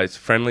was always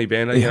friendly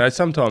banter. You know,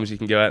 sometimes you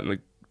can go out in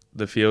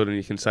the field and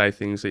you can say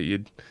things that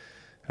you'd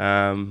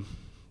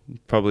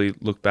probably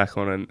look back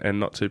on and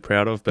not too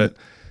proud of, but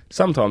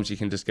sometimes you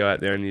can just go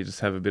out there and you just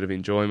have a bit of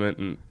enjoyment,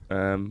 and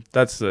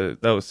that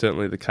was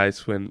certainly the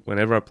case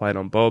whenever I played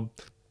on Bob.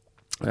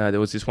 There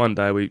was this one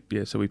day we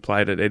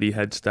played at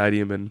Etihad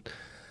Stadium, and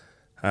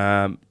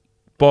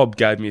Bob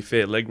gave me a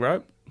fair leg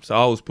rope, so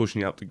I was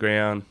pushing up the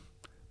ground,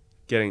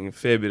 getting a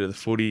fair bit of the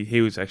footy.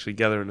 He was actually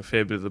gathering a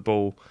fair bit of the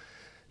ball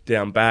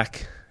down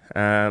back,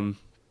 and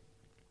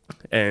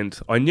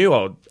I knew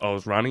I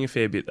was running a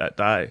fair bit that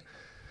day,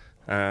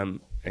 and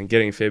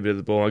getting a fair bit of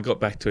the ball. I got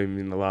back to him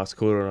in the last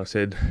quarter and I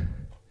said,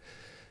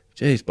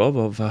 "Geez, Bob,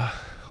 I've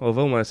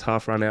almost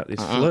half run out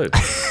this flu."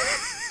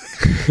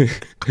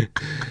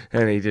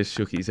 And he just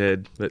shook his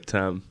head. But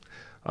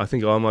I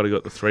think I might have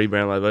got the 3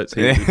 Brownlow votes.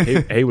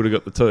 He would have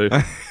got the 2.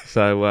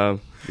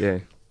 So, yeah.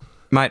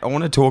 Mate, I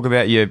want to talk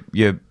about your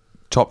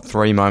top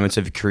 3 moments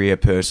of your career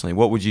personally.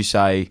 What would you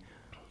say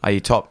are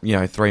your top,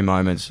 3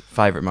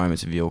 favourite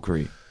moments of your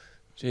career?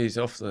 Geez,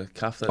 off the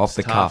cuff, that's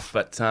tough.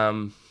 But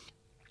I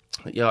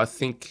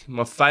think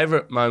my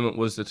favourite moment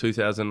was the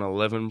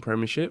 2011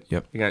 premiership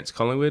against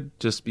Collingwood,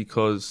 just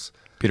because...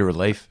 Bit of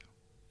relief.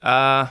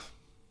 It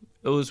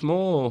was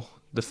more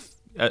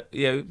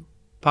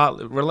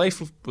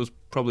relief was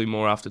probably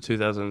more after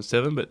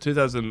 2007, but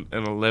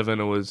 2011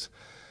 it was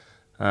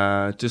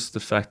just the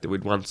fact that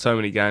we'd won so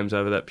many games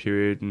over that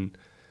period, and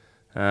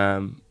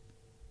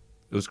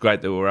it was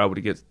great that we were able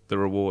to get the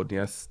reward. It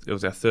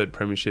was our 3rd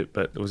premiership,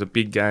 but it was a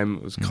big game.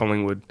 It was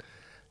Collingwood.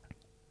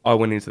 I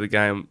went into the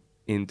game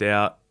in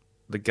doubt.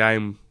 The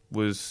game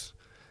was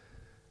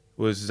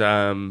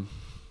toing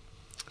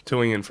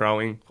and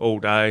froing all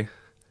day.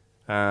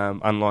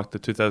 Unlike the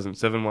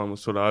 2007 one,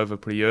 was sort of over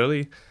pretty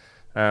early.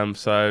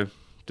 So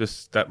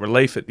just that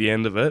relief at the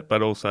end of it,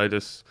 but also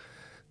just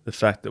the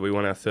fact that we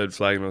won our 3rd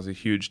flag and it was a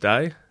huge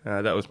day.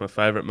 That was my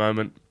favourite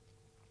moment.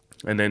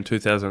 And then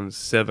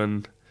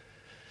 2007,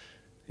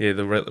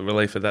 the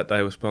relief of that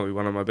day was probably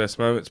one of my best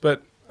moments.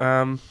 But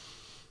as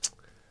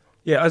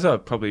I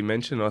probably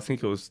mentioned, I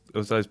think it was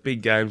those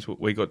big games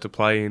we got to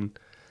play in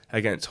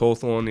against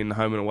Hawthorn in the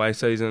home and away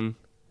season,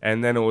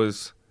 and then it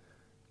was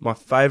my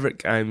favourite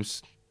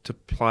games to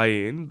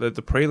play in. The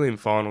prelim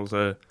finals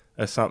are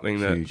something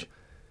huge.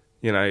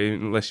 That,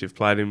 unless you've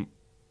played in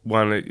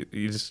one,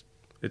 it's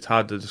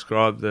hard to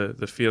describe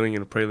the feeling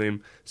in a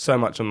prelim. So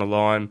much on the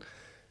line.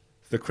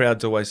 The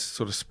crowd's always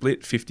sort of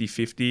split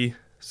 50-50.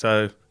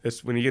 So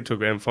when you get to a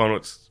grand final,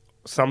 it's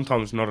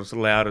sometimes not as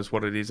loud as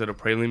what it is at a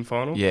prelim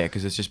final. Yeah,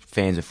 because it's just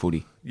fans of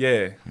footy.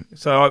 Yeah.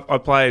 So I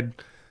played...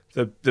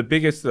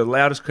 The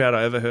loudest crowd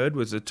I ever heard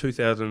was the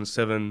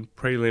 2007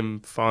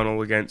 prelim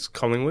final against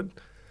Collingwood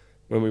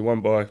when we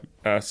won by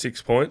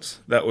 6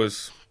 points. That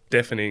was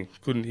deafening.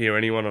 Couldn't hear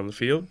anyone on the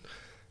field.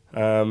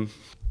 And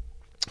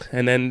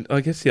then I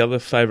guess the other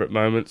favourite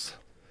moments...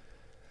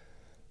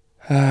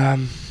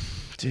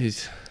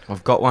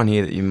 I've got one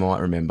here that you might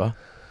remember,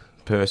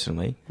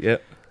 personally.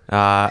 Yep.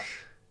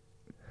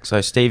 So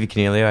Stevie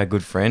Canelio, our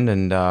good friend,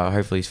 and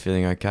hopefully he's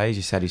feeling okay. He's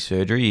just had his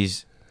surgery.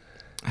 He's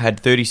had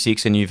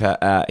 36, and he's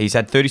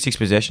had 36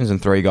 possessions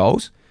and 3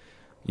 goals.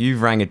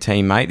 You've rang a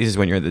teammate. This is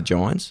when you're at the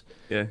Giants.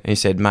 Yeah. And he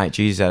said, mate,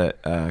 geez,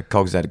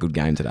 Cogs had a good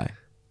game today.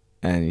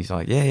 And he's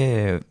like,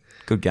 yeah,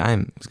 good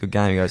game. It was a good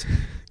game. He goes,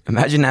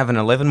 imagine having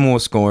 11 more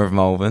score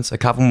involvements, a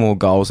couple more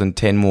goals, and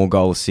 10 more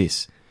goal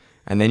assists.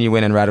 And then you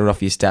went and rattled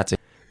off your stats.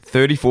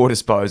 34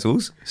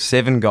 disposals,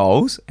 7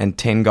 goals, and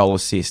 10 goal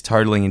assists,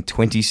 totaling in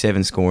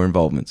 27 score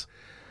involvements.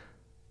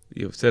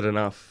 You've said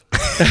enough.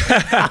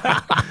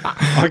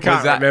 I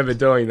can't remember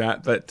doing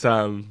that, but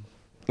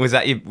Was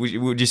that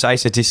would you say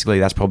statistically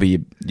that's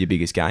probably your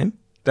biggest game?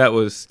 that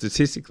was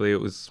statistically it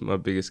was my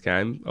biggest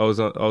game. I was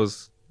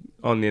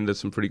on the end of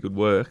some pretty good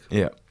work.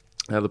 Yeah.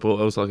 The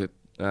ball, it was like it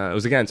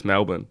was against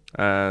Melbourne,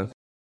 down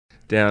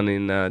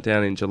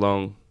in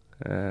Geelong.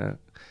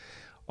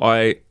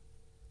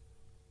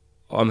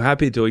 I'm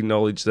happy to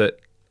acknowledge that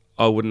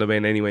I wouldn't have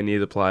been anywhere near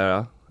the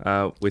player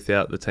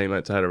without the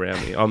teammates I had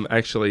around me.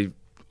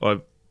 I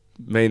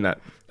mean that.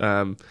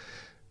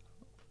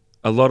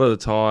 A lot of the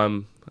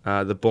time,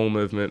 the ball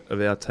movement of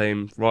our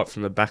team, right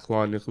from the back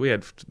line, we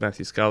had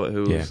Matthew Scarlett,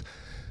 who was,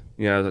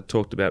 as I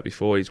talked about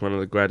before, he's one of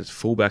the greatest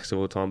fullbacks of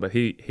all time, but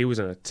he was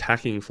an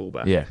attacking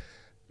fullback. Yeah.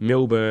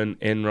 Milburn,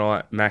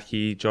 Enright,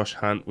 Mackie, Josh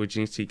Hunt,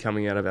 Wojcinski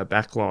coming out of our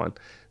back line.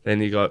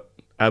 Then you got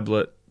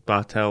Ablett,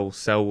 Bartel,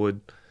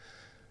 Selwood,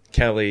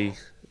 Kelly,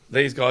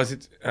 these guys in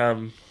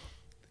the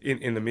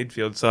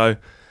midfield. So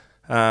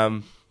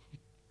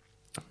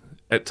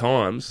at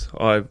times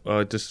I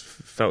just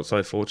felt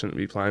so fortunate to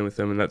be playing with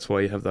them, and that's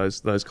why you have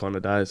those kind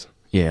of days.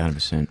 Yeah,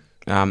 100%.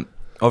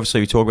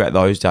 Obviously, we talk about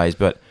those days,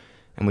 and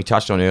we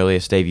touched on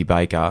earlier Stevie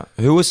Baker.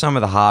 Who were some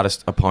of the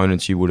hardest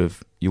opponents you would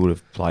have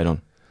played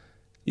on?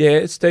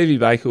 Yeah, Stevie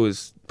Baker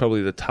was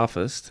probably the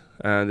toughest.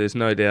 There's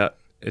no doubt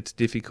it's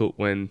difficult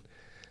when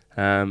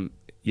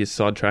you're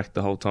sidetracked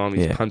the whole time.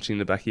 He's punching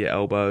the back of your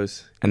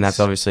elbows. And that's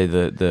obviously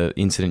the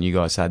incident you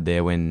guys had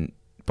there when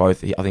I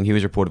think he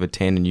was reported for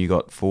 10 and you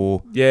got 4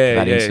 for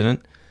that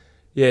incident.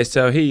 Yeah,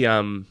 so he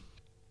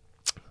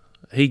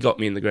got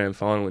me in the grand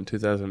final in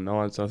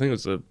 2009. So I think it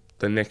was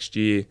the next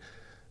year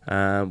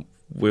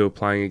we were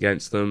playing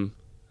against them,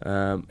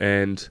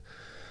 and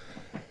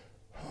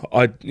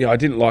I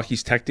didn't like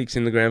his tactics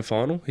in the grand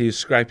final. He was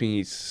scraping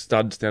his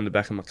studs down the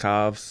back of my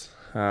calves.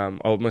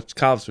 My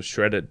calves were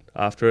shredded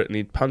after it, and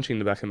he'd punching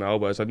the back of my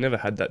elbows. I'd never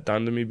had that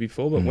done to me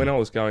before, but when I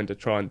was going to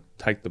try and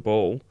take the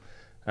ball,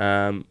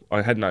 I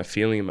had no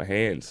feeling in my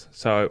hands,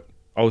 so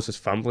I was just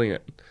fumbling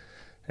it.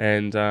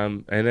 And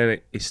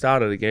then it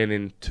started again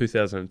in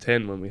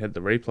 2010 when we had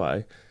the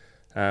replay.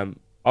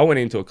 I went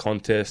into a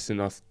contest and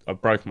I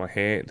broke my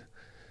hand,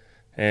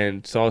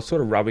 and so I was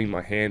sort of rubbing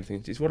my hand,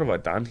 thinking, "Geez, what have I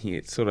done here?"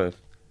 It's sort of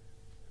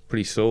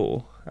pretty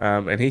sore.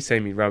 And he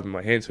seen me rubbing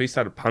my hand, so he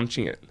started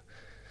punching it.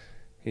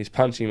 He's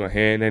punching my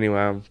hand anyway.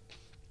 I'm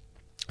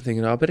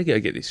thinking, I better go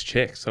get this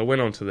checked. So I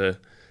went to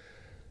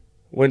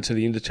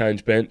the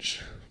interchange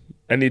bench,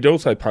 and he'd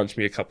also punched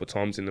me a couple of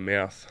times in the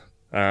mouth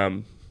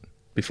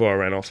before I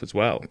ran off as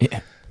well.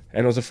 Yeah.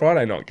 And it was a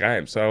Friday night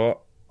game,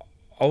 so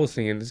I was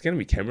thinking there's going to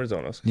be cameras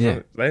on us.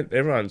 Yeah.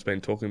 Everyone's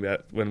been talking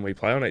about when we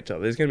play on each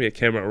other. There's going to be a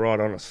camera right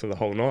on us for the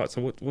whole night.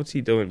 So what's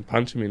he doing?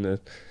 Punch him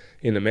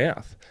in the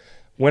mouth.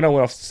 When I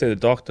went off to see the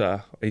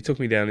doctor, he took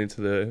me down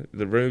into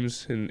the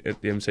rooms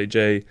at the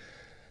MCG.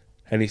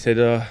 And he said,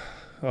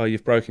 oh,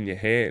 you've broken your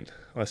hand.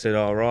 I said,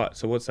 oh, right,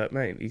 so what's that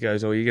mean? He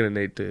goes, oh, you're going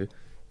to need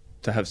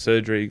to have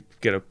surgery,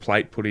 get a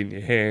plate put in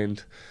your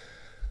hand.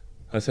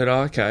 I said,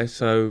 oh, okay,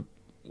 so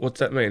what's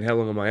that mean? How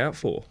long am I out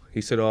for? He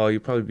said, oh,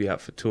 you'll probably be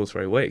out for 2 or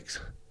 3 weeks.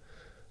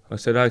 I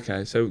said,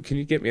 okay, so can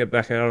you get me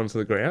back out onto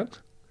the ground?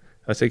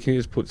 I said, can you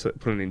just put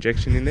an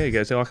injection in there? He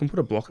goes, oh, I can put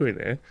a blocker in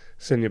there,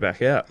 send you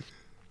back out.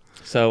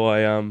 So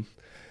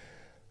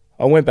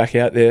I went back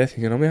out there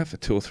thinking, I'm out for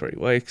 2 or 3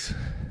 weeks.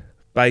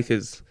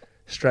 Baker's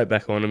straight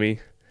back onto me.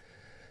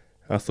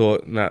 I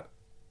thought, nah,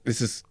 this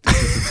is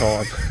the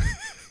time.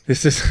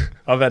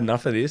 I've had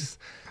enough of this.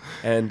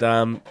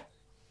 And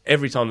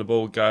every time the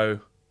ball would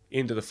go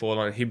into the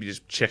forline, he'd be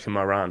just checking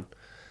my run.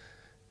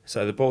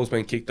 So the ball's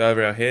been kicked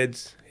over our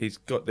heads. He's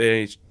got there,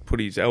 he's put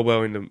his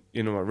elbow into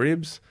my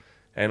ribs,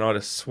 and I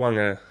just swung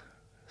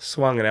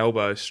an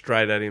elbow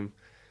straight at him,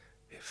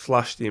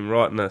 flushed him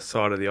right in the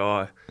side of the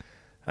eye,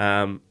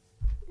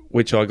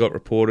 which I got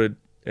reported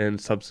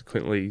and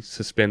subsequently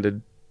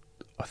suspended,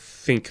 I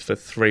think, for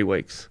 3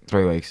 weeks.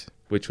 3 weeks.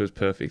 Which was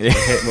perfect.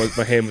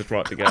 My hand was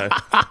right to go.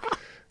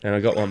 And I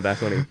got one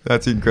back on him.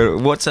 That's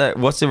incredible. What's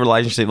the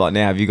relationship like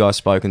now? Have you guys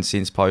spoken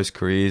since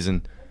post-careers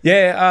and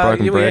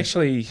broken bread? We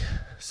actually...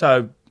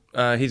 So,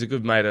 he's a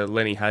good mate of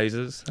Lenny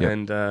Hayes',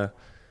 and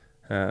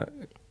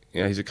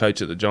he's a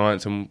coach at the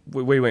Giants, and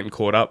we went and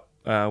caught up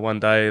one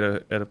day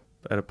at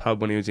a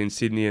pub when he was in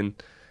Sydney and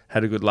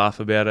had a good laugh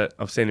about it.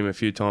 I've seen him a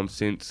few times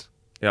since.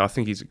 Yeah, I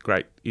think he's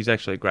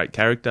actually a great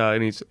character,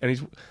 and he's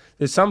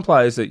there's some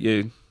players that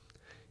you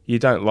you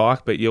don't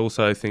like, but you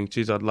also think,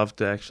 geez, I'd love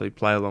to actually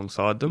play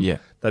alongside them. Yeah.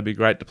 They'd be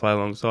great to play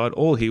alongside.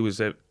 All he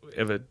was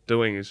ever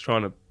doing is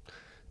trying to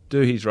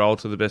do his role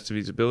to the best of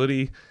his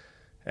ability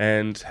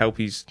and help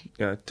his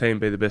team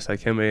be the best they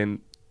can be,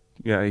 and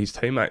his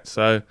teammates.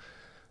 So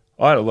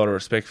I had a lot of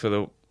respect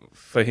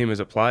for him as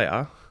a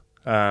player.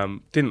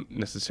 Didn't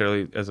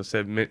necessarily, as I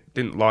said,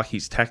 didn't like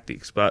his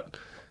tactics, but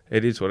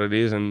it is what it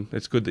is, and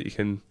it's good that you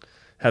can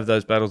have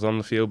those battles on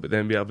the field, but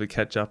then be able to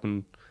catch up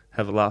and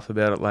have a laugh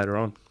about it later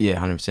on. Yeah,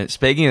 100%.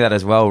 Speaking of that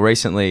as well,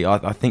 recently,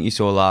 I think you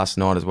saw last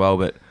night as well,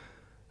 but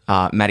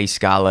Matty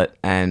Scarlett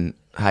and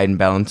Hayden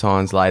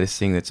Ballantyne's latest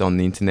thing that's on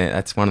the internet,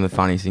 that's one of the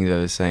funniest things I've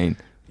ever seen.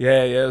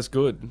 Yeah, it was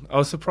good. I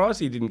was surprised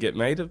he didn't get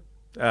me to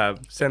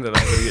send it over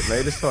to get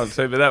me this time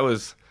too, but that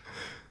was...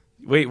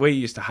 We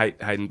used to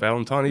hate Hayden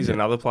Ballantyne. He's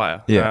another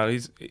player. Yeah.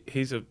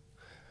 He's a...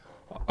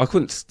 I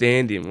couldn't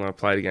stand him when I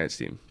played against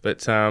him,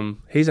 but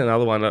he's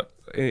another one that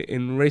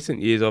in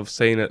recent years I've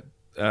seen it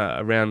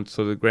around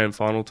sort of grand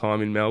final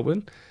time in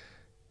Melbourne,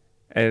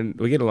 and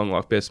we get along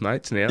like best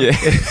mates now. Yeah.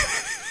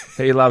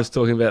 He loves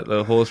talking about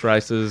the horse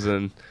races,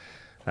 and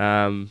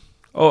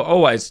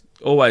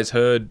always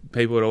heard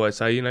people would always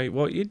say,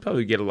 you'd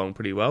probably get along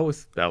pretty well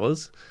with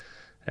Ballas,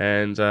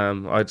 and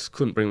I just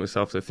couldn't bring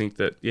myself to think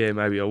that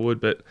maybe I would,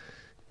 but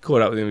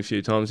caught up with him a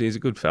few times. He's a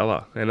good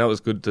fella, and that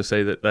was good to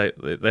see that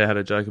they had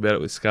a joke about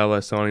it with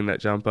Scarlo signing that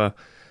jumper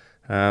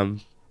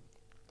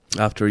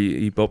after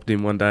he bopped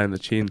him one day in the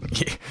chin.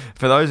 Yeah.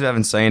 For those who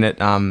haven't seen it,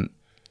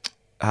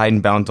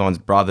 Hayden Ballantyne's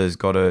brother's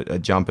got a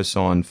jumper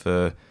signed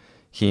for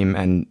him,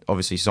 and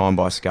obviously signed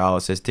by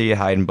Scarlett. It says, "Dear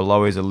Hayden,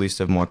 below is a list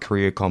of my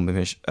career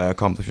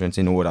accomplishments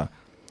in order.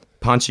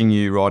 Punching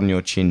you right on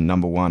your chin,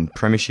 number 1.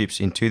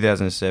 Premierships in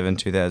 2007,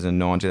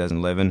 2009,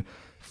 2011.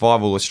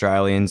 5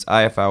 All-Australians,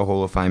 AFL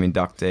Hall of Fame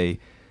inductee,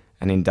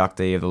 and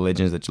inductee of the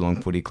Legends at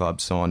Geelong Footy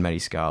Club, signed Matty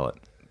Scarlett.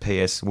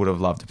 P.S. Would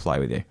have loved to play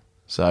with you."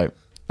 So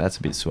that's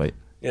a bit sweet.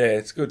 Yeah,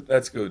 it's good.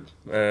 That's good.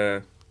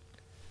 And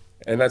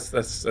that's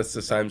the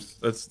same.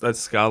 That's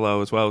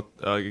Scarlo as well.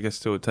 I guess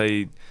to a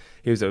T,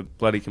 he was a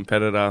bloody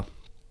competitor,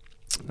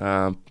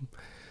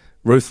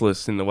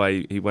 ruthless in the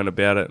way he went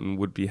about it, and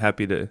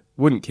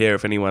wouldn't care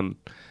if anyone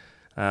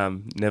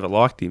never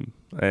liked him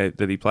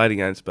that he played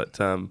against. But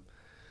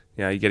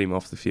you get him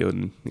off the field,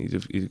 and he's a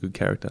good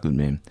character. Good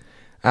man.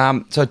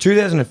 So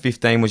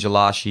 2015 was your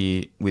last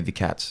year with the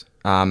Cats.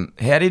 How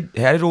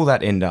did all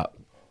that end up?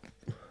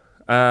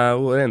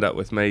 Well, it ended up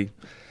with me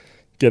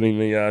getting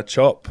the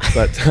chop,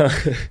 but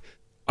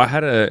I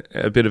had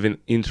a bit of an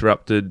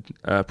interrupted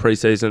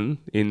pre-season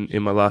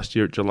in my last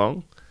year at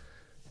Geelong,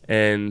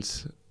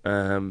 and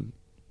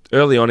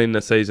early on in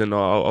the season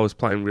I was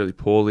playing really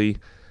poorly,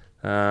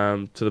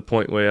 to the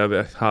point where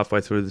about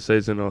halfway through the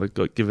season I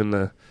got given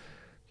the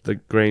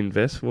green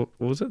vest. What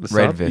was it? The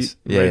red sub? vest.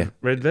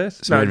 Red vest?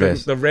 It's No, red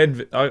vest. the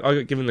red. I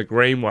got given the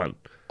green one.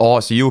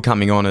 Oh, so you were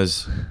coming on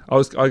as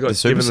I got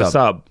super given the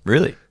sub.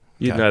 Really?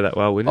 You'd Okay. know that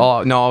well, wouldn't you?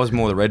 Oh no, I was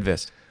more the red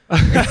vest. And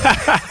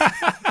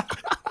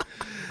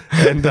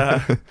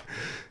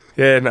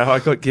I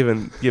got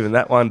given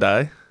that one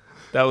day.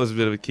 That was a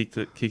bit of a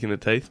kick in the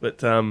teeth,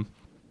 but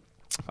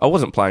I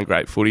wasn't playing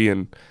great footy,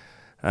 and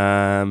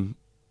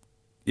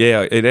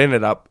it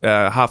ended up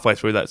halfway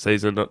through that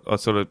season. I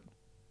sort of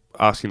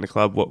asking the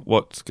club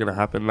what's going to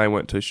happen. They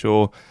weren't too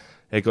sure.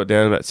 It got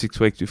down about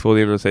 6 weeks before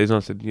the end of the season. I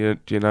said, do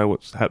you know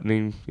what's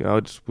happening? I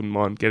just wouldn't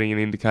mind getting an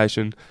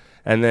indication.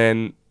 And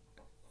then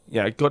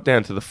it got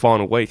down to the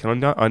final week,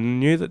 and I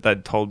knew that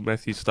they'd told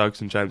Matthew Stokes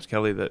and James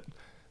Kelly that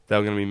they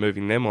were going to be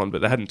moving them on,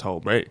 but they hadn't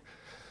told me.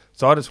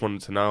 So I just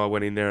wanted to know. I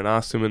went in there and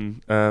asked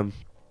them, and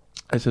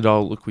they said,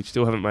 "Oh, look, we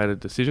still haven't made a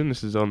decision.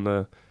 This is on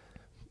the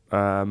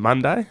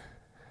Monday."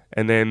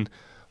 And then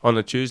on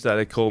the Tuesday,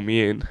 they called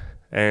me in,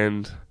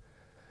 and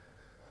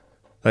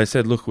they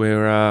said, "Look,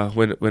 we're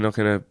not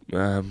going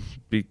to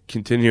be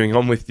continuing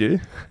on with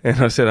you."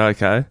 And I said,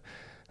 "Okay."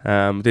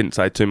 Didn't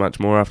say too much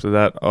more after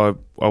that. I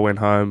went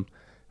home.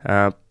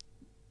 I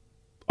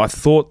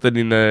thought that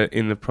in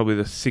the probably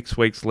the 6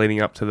 weeks leading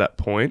up to that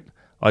point,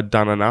 I'd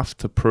done enough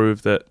to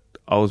prove that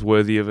I was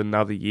worthy of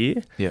another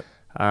year. Yep.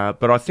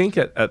 But I think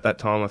at that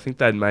time, I think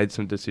they'd made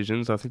some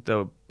decisions. I think they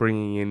were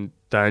bringing in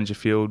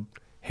Dangerfield,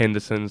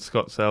 Henderson,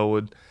 Scott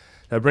Selwood.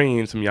 They were bringing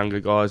in some younger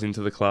guys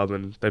into the club,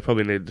 and they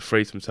probably needed to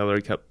free some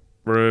salary cap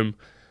room.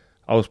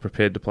 I was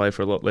prepared to play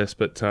for a lot less,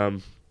 but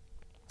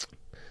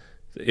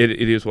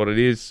it is what it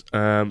is.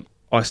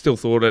 I still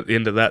thought at the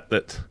end of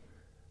that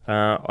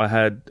I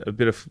had a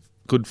bit of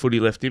good footy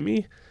left in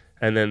me,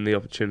 and then the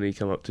opportunity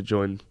came up to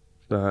join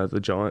the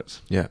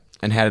Giants. Yeah.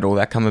 And how did all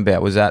that come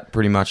about? Was that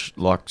pretty much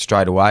like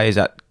straight away? Is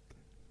that...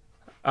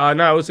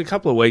 No, it was a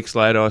couple of weeks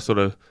later. I sort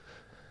of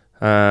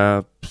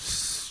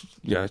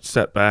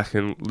sat back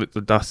and let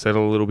the dust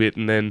settle a little bit,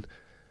 and then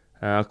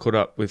I caught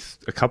up with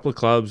a couple of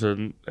clubs,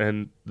 and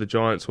the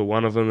Giants were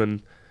one of them.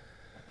 And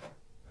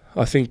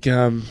I think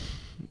I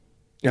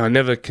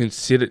never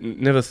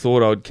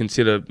thought I would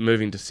consider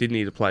moving to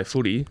Sydney to play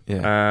footy.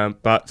 Yeah.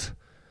 But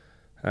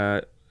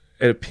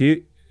it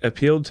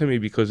appealed to me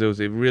because there was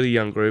a really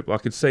young group. I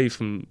could see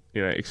from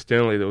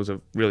externally there was a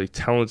really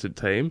talented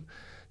team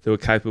that were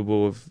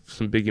capable of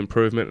some big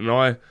improvement, and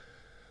I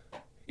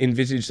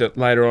envisaged that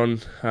later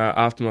on,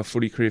 after my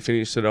footy career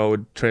finished, that I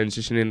would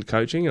transition into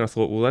coaching, and I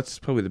thought, well, that's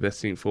probably the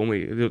best thing for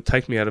me. It'll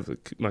take me out of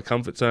my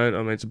comfort zone.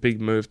 I mean, it's a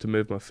big move to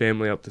move my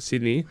family up to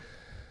Sydney,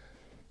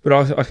 but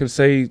I can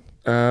see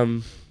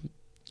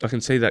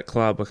that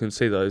club, I can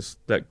see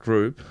that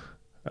group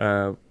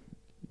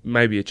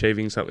maybe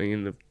achieving something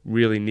in the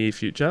really near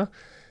future,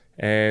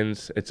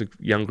 and it's a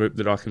young group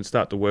that I can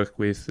start to work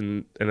with,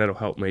 and that'll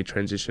help me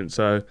transition.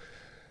 So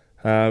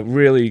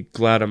really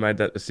glad I made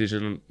that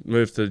decision,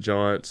 moved to the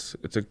Giants.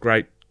 It's a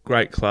great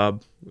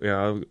club.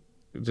 I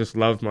just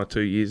loved my 2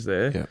 years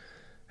there. Yeah.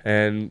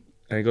 And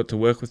got to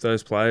work with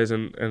those players,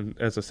 and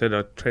as I said,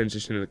 I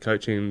transitioned into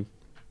coaching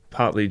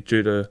partly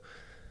due to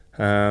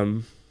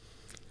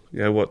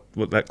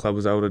what that club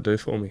was able to do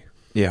for me.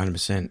 Yeah,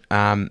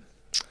 100%.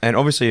 And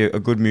obviously a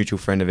good mutual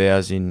friend of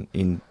ours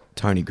in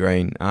Tony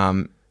Green.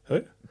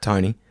 Who?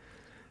 Tony.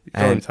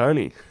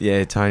 Tony.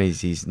 Yeah,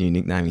 Tony's his new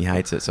nickname. He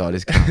hates it, so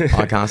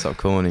I can't stop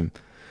calling him.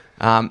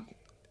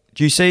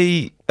 Do you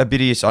see a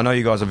bit of I know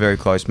you guys are very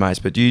close mates,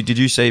 but did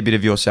you see a bit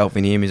of yourself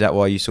in him? Is that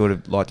why you sort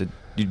of like to?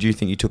 Did you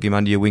think you took him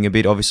under your wing a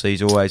bit? Obviously,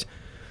 he's always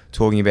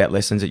talking about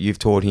lessons that you've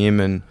taught him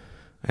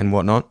and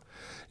whatnot.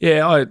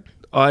 Yeah,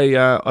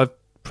 I've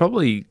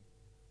probably.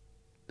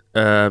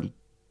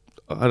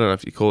 I don't know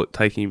if you call it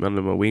taking him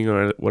under my wing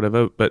or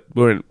whatever, but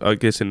we're in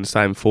the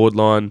same forward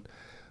line.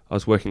 I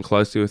was working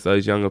closely with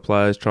those younger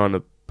players, trying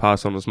to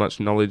pass on as much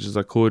knowledge as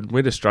I could.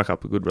 We just struck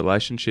up a good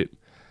relationship,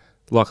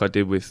 like I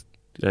did with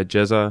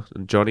Jezza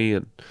and Johnny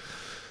and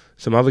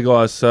some other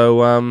guys.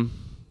 So,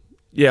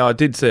 I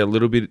did see a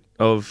little bit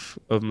of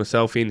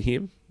myself in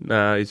him.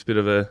 He's a bit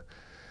of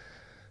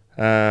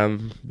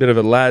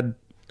a lad,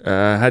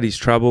 had his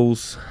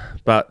troubles,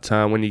 but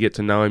when you get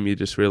to know him, you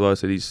just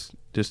realise that he's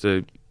just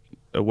a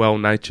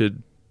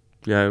well-natured,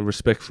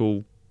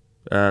 respectful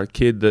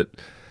kid that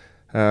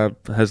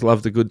has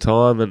loved a good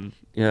time, and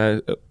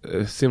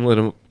similar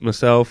to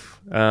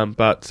myself.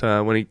 But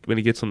when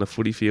he gets on the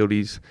footy field,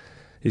 he's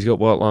got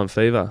white line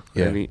fever,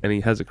 and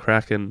he has a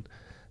crack, and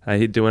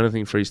he'd do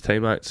anything for his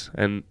teammates.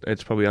 And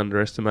it's probably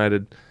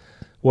underestimated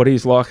what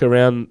he's like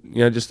around,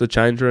 just the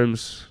change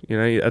rooms.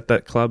 At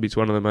that club, he's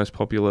one of the most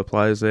popular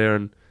players there,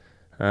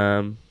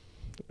 and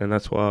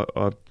that's why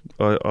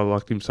I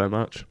liked him so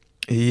much.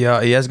 He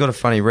has got a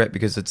funny rep,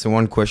 because it's the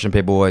one question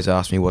people always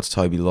ask me, what's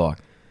Toby like?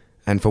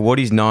 And for what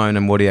he's known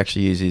and what he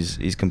actually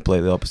is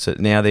completely opposite.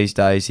 Now these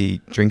days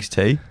he drinks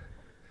tea,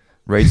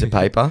 reads the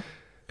paper,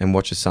 and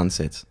watches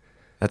sunsets.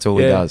 That's all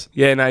he does.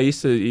 Yeah, no,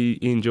 he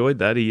enjoyed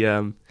that.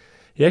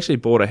 He actually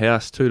bought a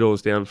house 2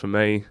 doors down from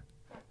me,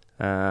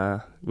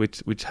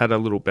 which had a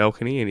little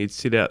balcony, and he'd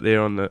sit out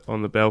there on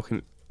the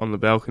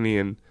balcony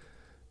and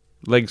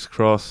legs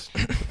crossed,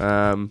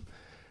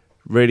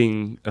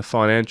 reading a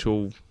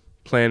financial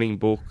planning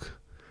book,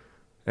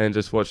 and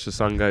just watch the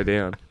sun go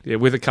down. Yeah,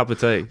 with a cup of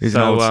tea. He's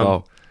an old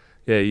soul.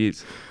 Yeah, he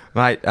is.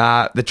 Mate,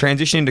 the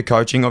transition into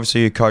coaching,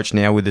 obviously you coach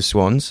now with the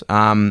Swans.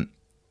 I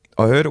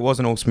heard it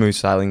wasn't all smooth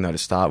sailing though to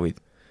start with.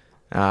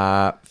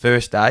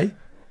 First day,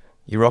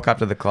 you rock up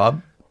to the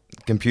club,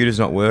 computer's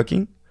not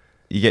working.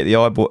 You get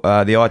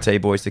the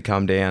IT boys to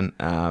come down.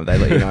 They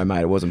let you know,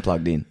 mate, it wasn't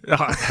plugged in.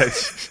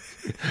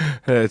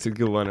 It's a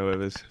good one,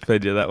 whoever's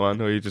fed you that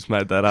one, or you just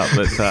made that up.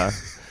 But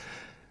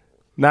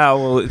no,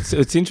 well,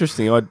 it's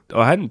interesting.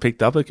 I hadn't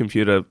picked up a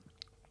computer.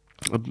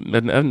 I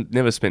haven't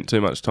never spent too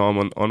much time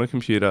on a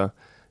computer.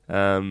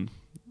 Even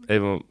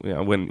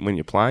when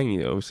you're playing,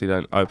 you obviously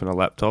don't open a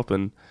laptop,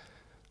 and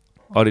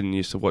I didn't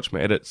used to watch my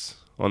edits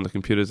on the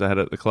computers I had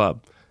at the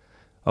club.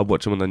 I'd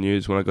watch them on the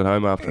news when I got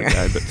home after a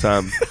day. But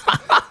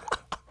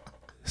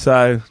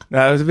so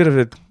no, it was a bit of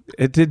a.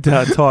 It did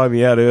tire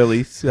me out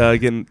early,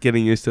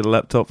 getting used to the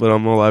laptop, but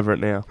I'm all over it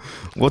now.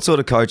 What sort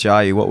of coach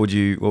are you? What would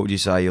you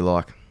say you're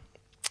like?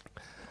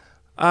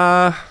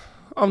 I'm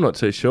not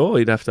too sure.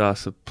 You'd have to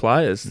ask the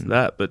players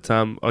that, but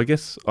I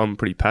guess I'm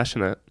pretty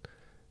passionate.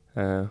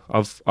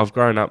 I've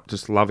grown up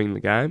just loving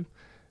the game,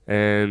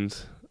 and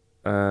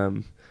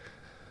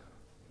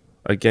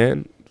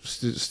again,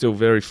 still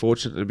very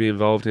fortunate to be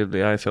involved in the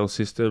AFL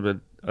system,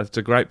 and it's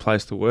a great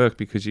place to work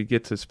because you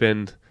get to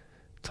spend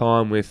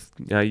time with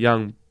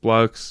young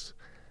blokes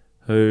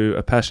who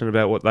are passionate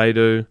about what they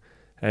do,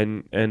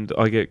 and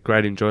I get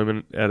great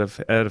enjoyment out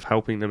of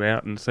helping them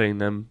out and seeing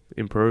them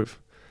improve.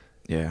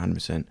 Yeah,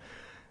 100%.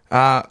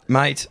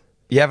 Mate,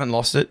 you haven't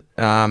lost it.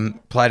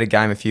 Played a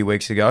game a few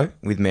weeks ago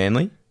with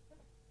Manly.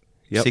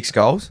 Yep. 6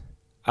 goals?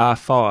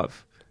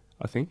 5,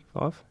 I think.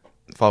 5?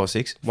 5 or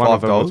 6? One 5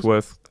 of them goals. was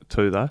worth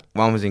 2 though.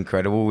 One was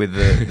incredible with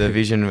the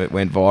vision that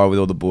went viral with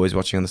all the boys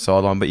watching on the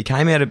sideline, but you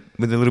came out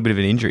with a little bit of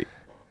an injury.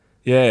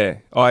 Yeah,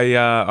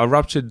 I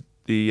ruptured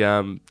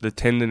the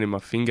tendon in my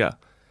finger.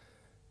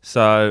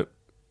 So,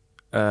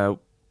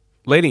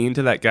 leading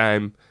into that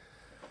game,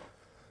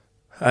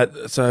 at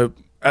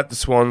the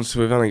Swans,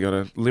 we've only got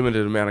a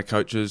limited amount of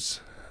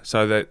coaches,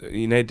 so that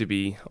you need to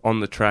be on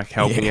the track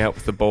helping out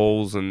with the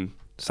balls and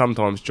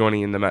sometimes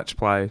joining in the match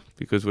play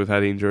because we've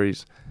had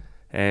injuries.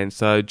 And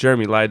so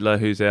Jeremy Laidler,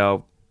 who's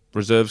our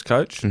reserves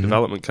coach,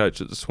 development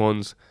coach at the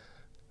Swans,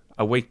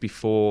 a week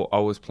before I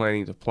was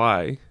planning to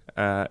play,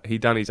 he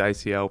done his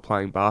ACL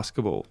playing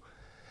basketball.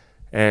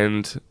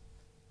 And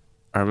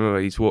I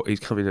remember he's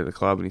come into the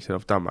club and he said,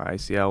 I've done my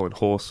ACL, and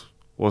Horse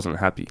wasn't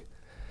happy.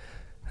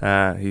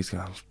 He's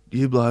going,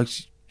 you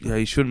blokes,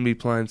 you shouldn't be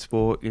playing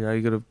sport. You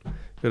got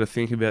to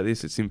think about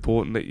this. It's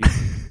important that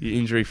you're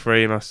injury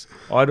free. And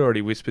I'd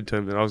already whispered to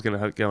him that I was going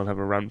to go and have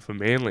a run for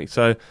Manly.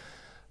 So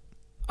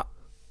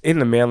in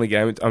the Manly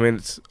game, I mean,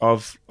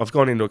 I've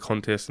gone into a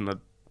contest and I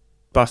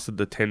busted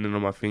the tendon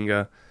on my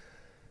finger,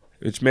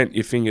 which meant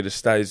your finger just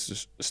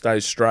stays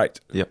straight.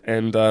 Yep.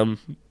 And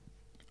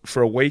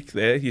for a week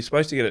there, you're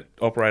supposed to get it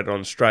operated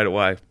on straight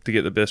away to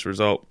get the best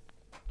result.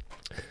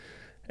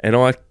 And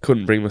I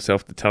couldn't bring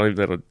myself to tell him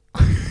that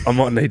I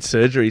might need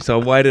surgery, so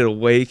I waited a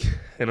week,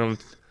 and I'm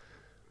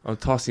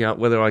tossing up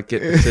whether I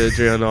get the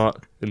surgery or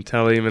not, and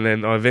tell him. And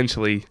then I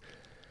eventually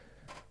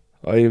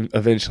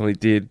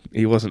did.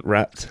 He wasn't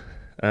wrapped,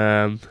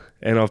 and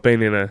I've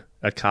been in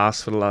a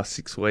cast for the last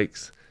 6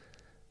 weeks,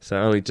 so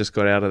I only just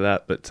got out of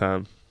that. But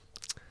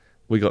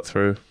we got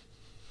through.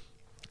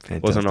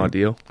 Fantastic. Wasn't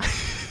ideal.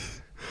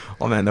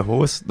 Oh man, the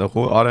horse.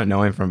 I don't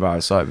know him from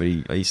Barrow Soap, but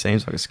he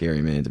seems like a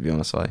scary man, to be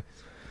honest.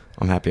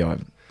 I'm happy I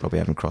probably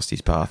haven't crossed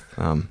his path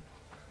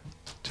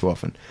too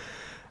often.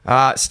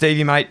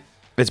 Stevie, mate,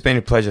 it's been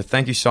a pleasure.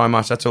 Thank you so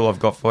much. That's all I've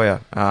got for you.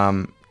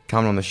 Coming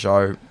on the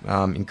show,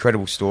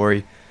 incredible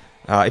story.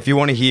 If you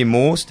want to hear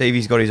more,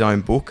 Stevie's got his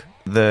own book,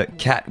 The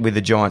Cat with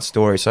the Giant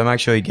Story. So make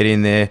sure you get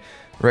in there,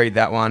 read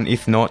that one.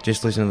 If not,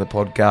 just listen to the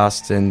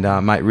podcast. And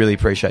mate, really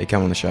appreciate you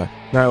coming on the show.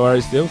 No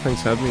worries, Dill.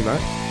 Thanks for having me,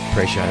 mate.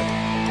 Appreciate it.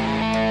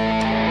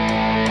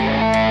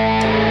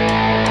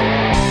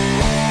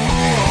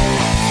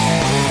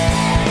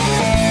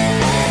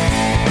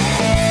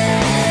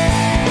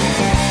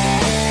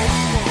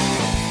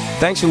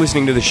 Thanks for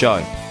listening to the show.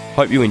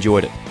 Hope you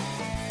enjoyed it.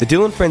 The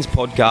Dylan Friends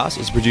podcast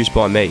is produced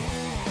by me,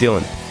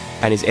 Dylan,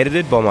 and is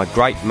edited by my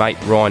great mate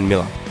Ryan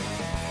Miller.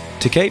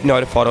 To keep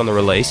notified on the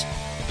release,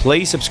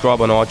 please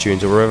subscribe on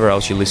iTunes or wherever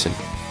else you listen.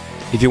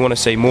 If you want to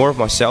see more of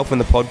myself and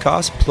the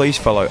podcast, please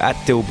follow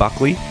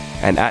 @DillBuckley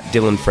and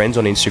 @DylanFriends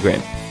on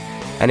Instagram.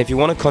 And if you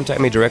want to contact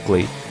me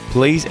directly,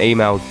 please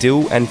email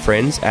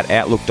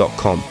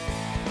dillandfriends@outlook.com.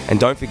 And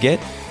don't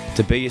forget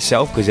to be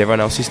yourself, because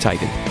everyone else is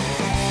taken.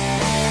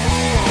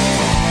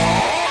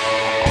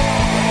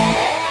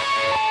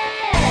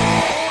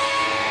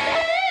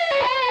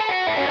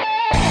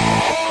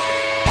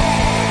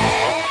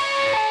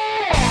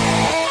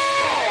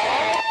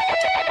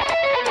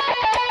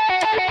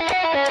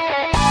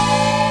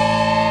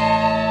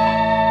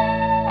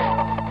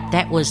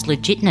 That was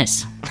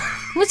legitness.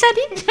 Was that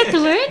it? Is that the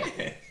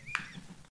word?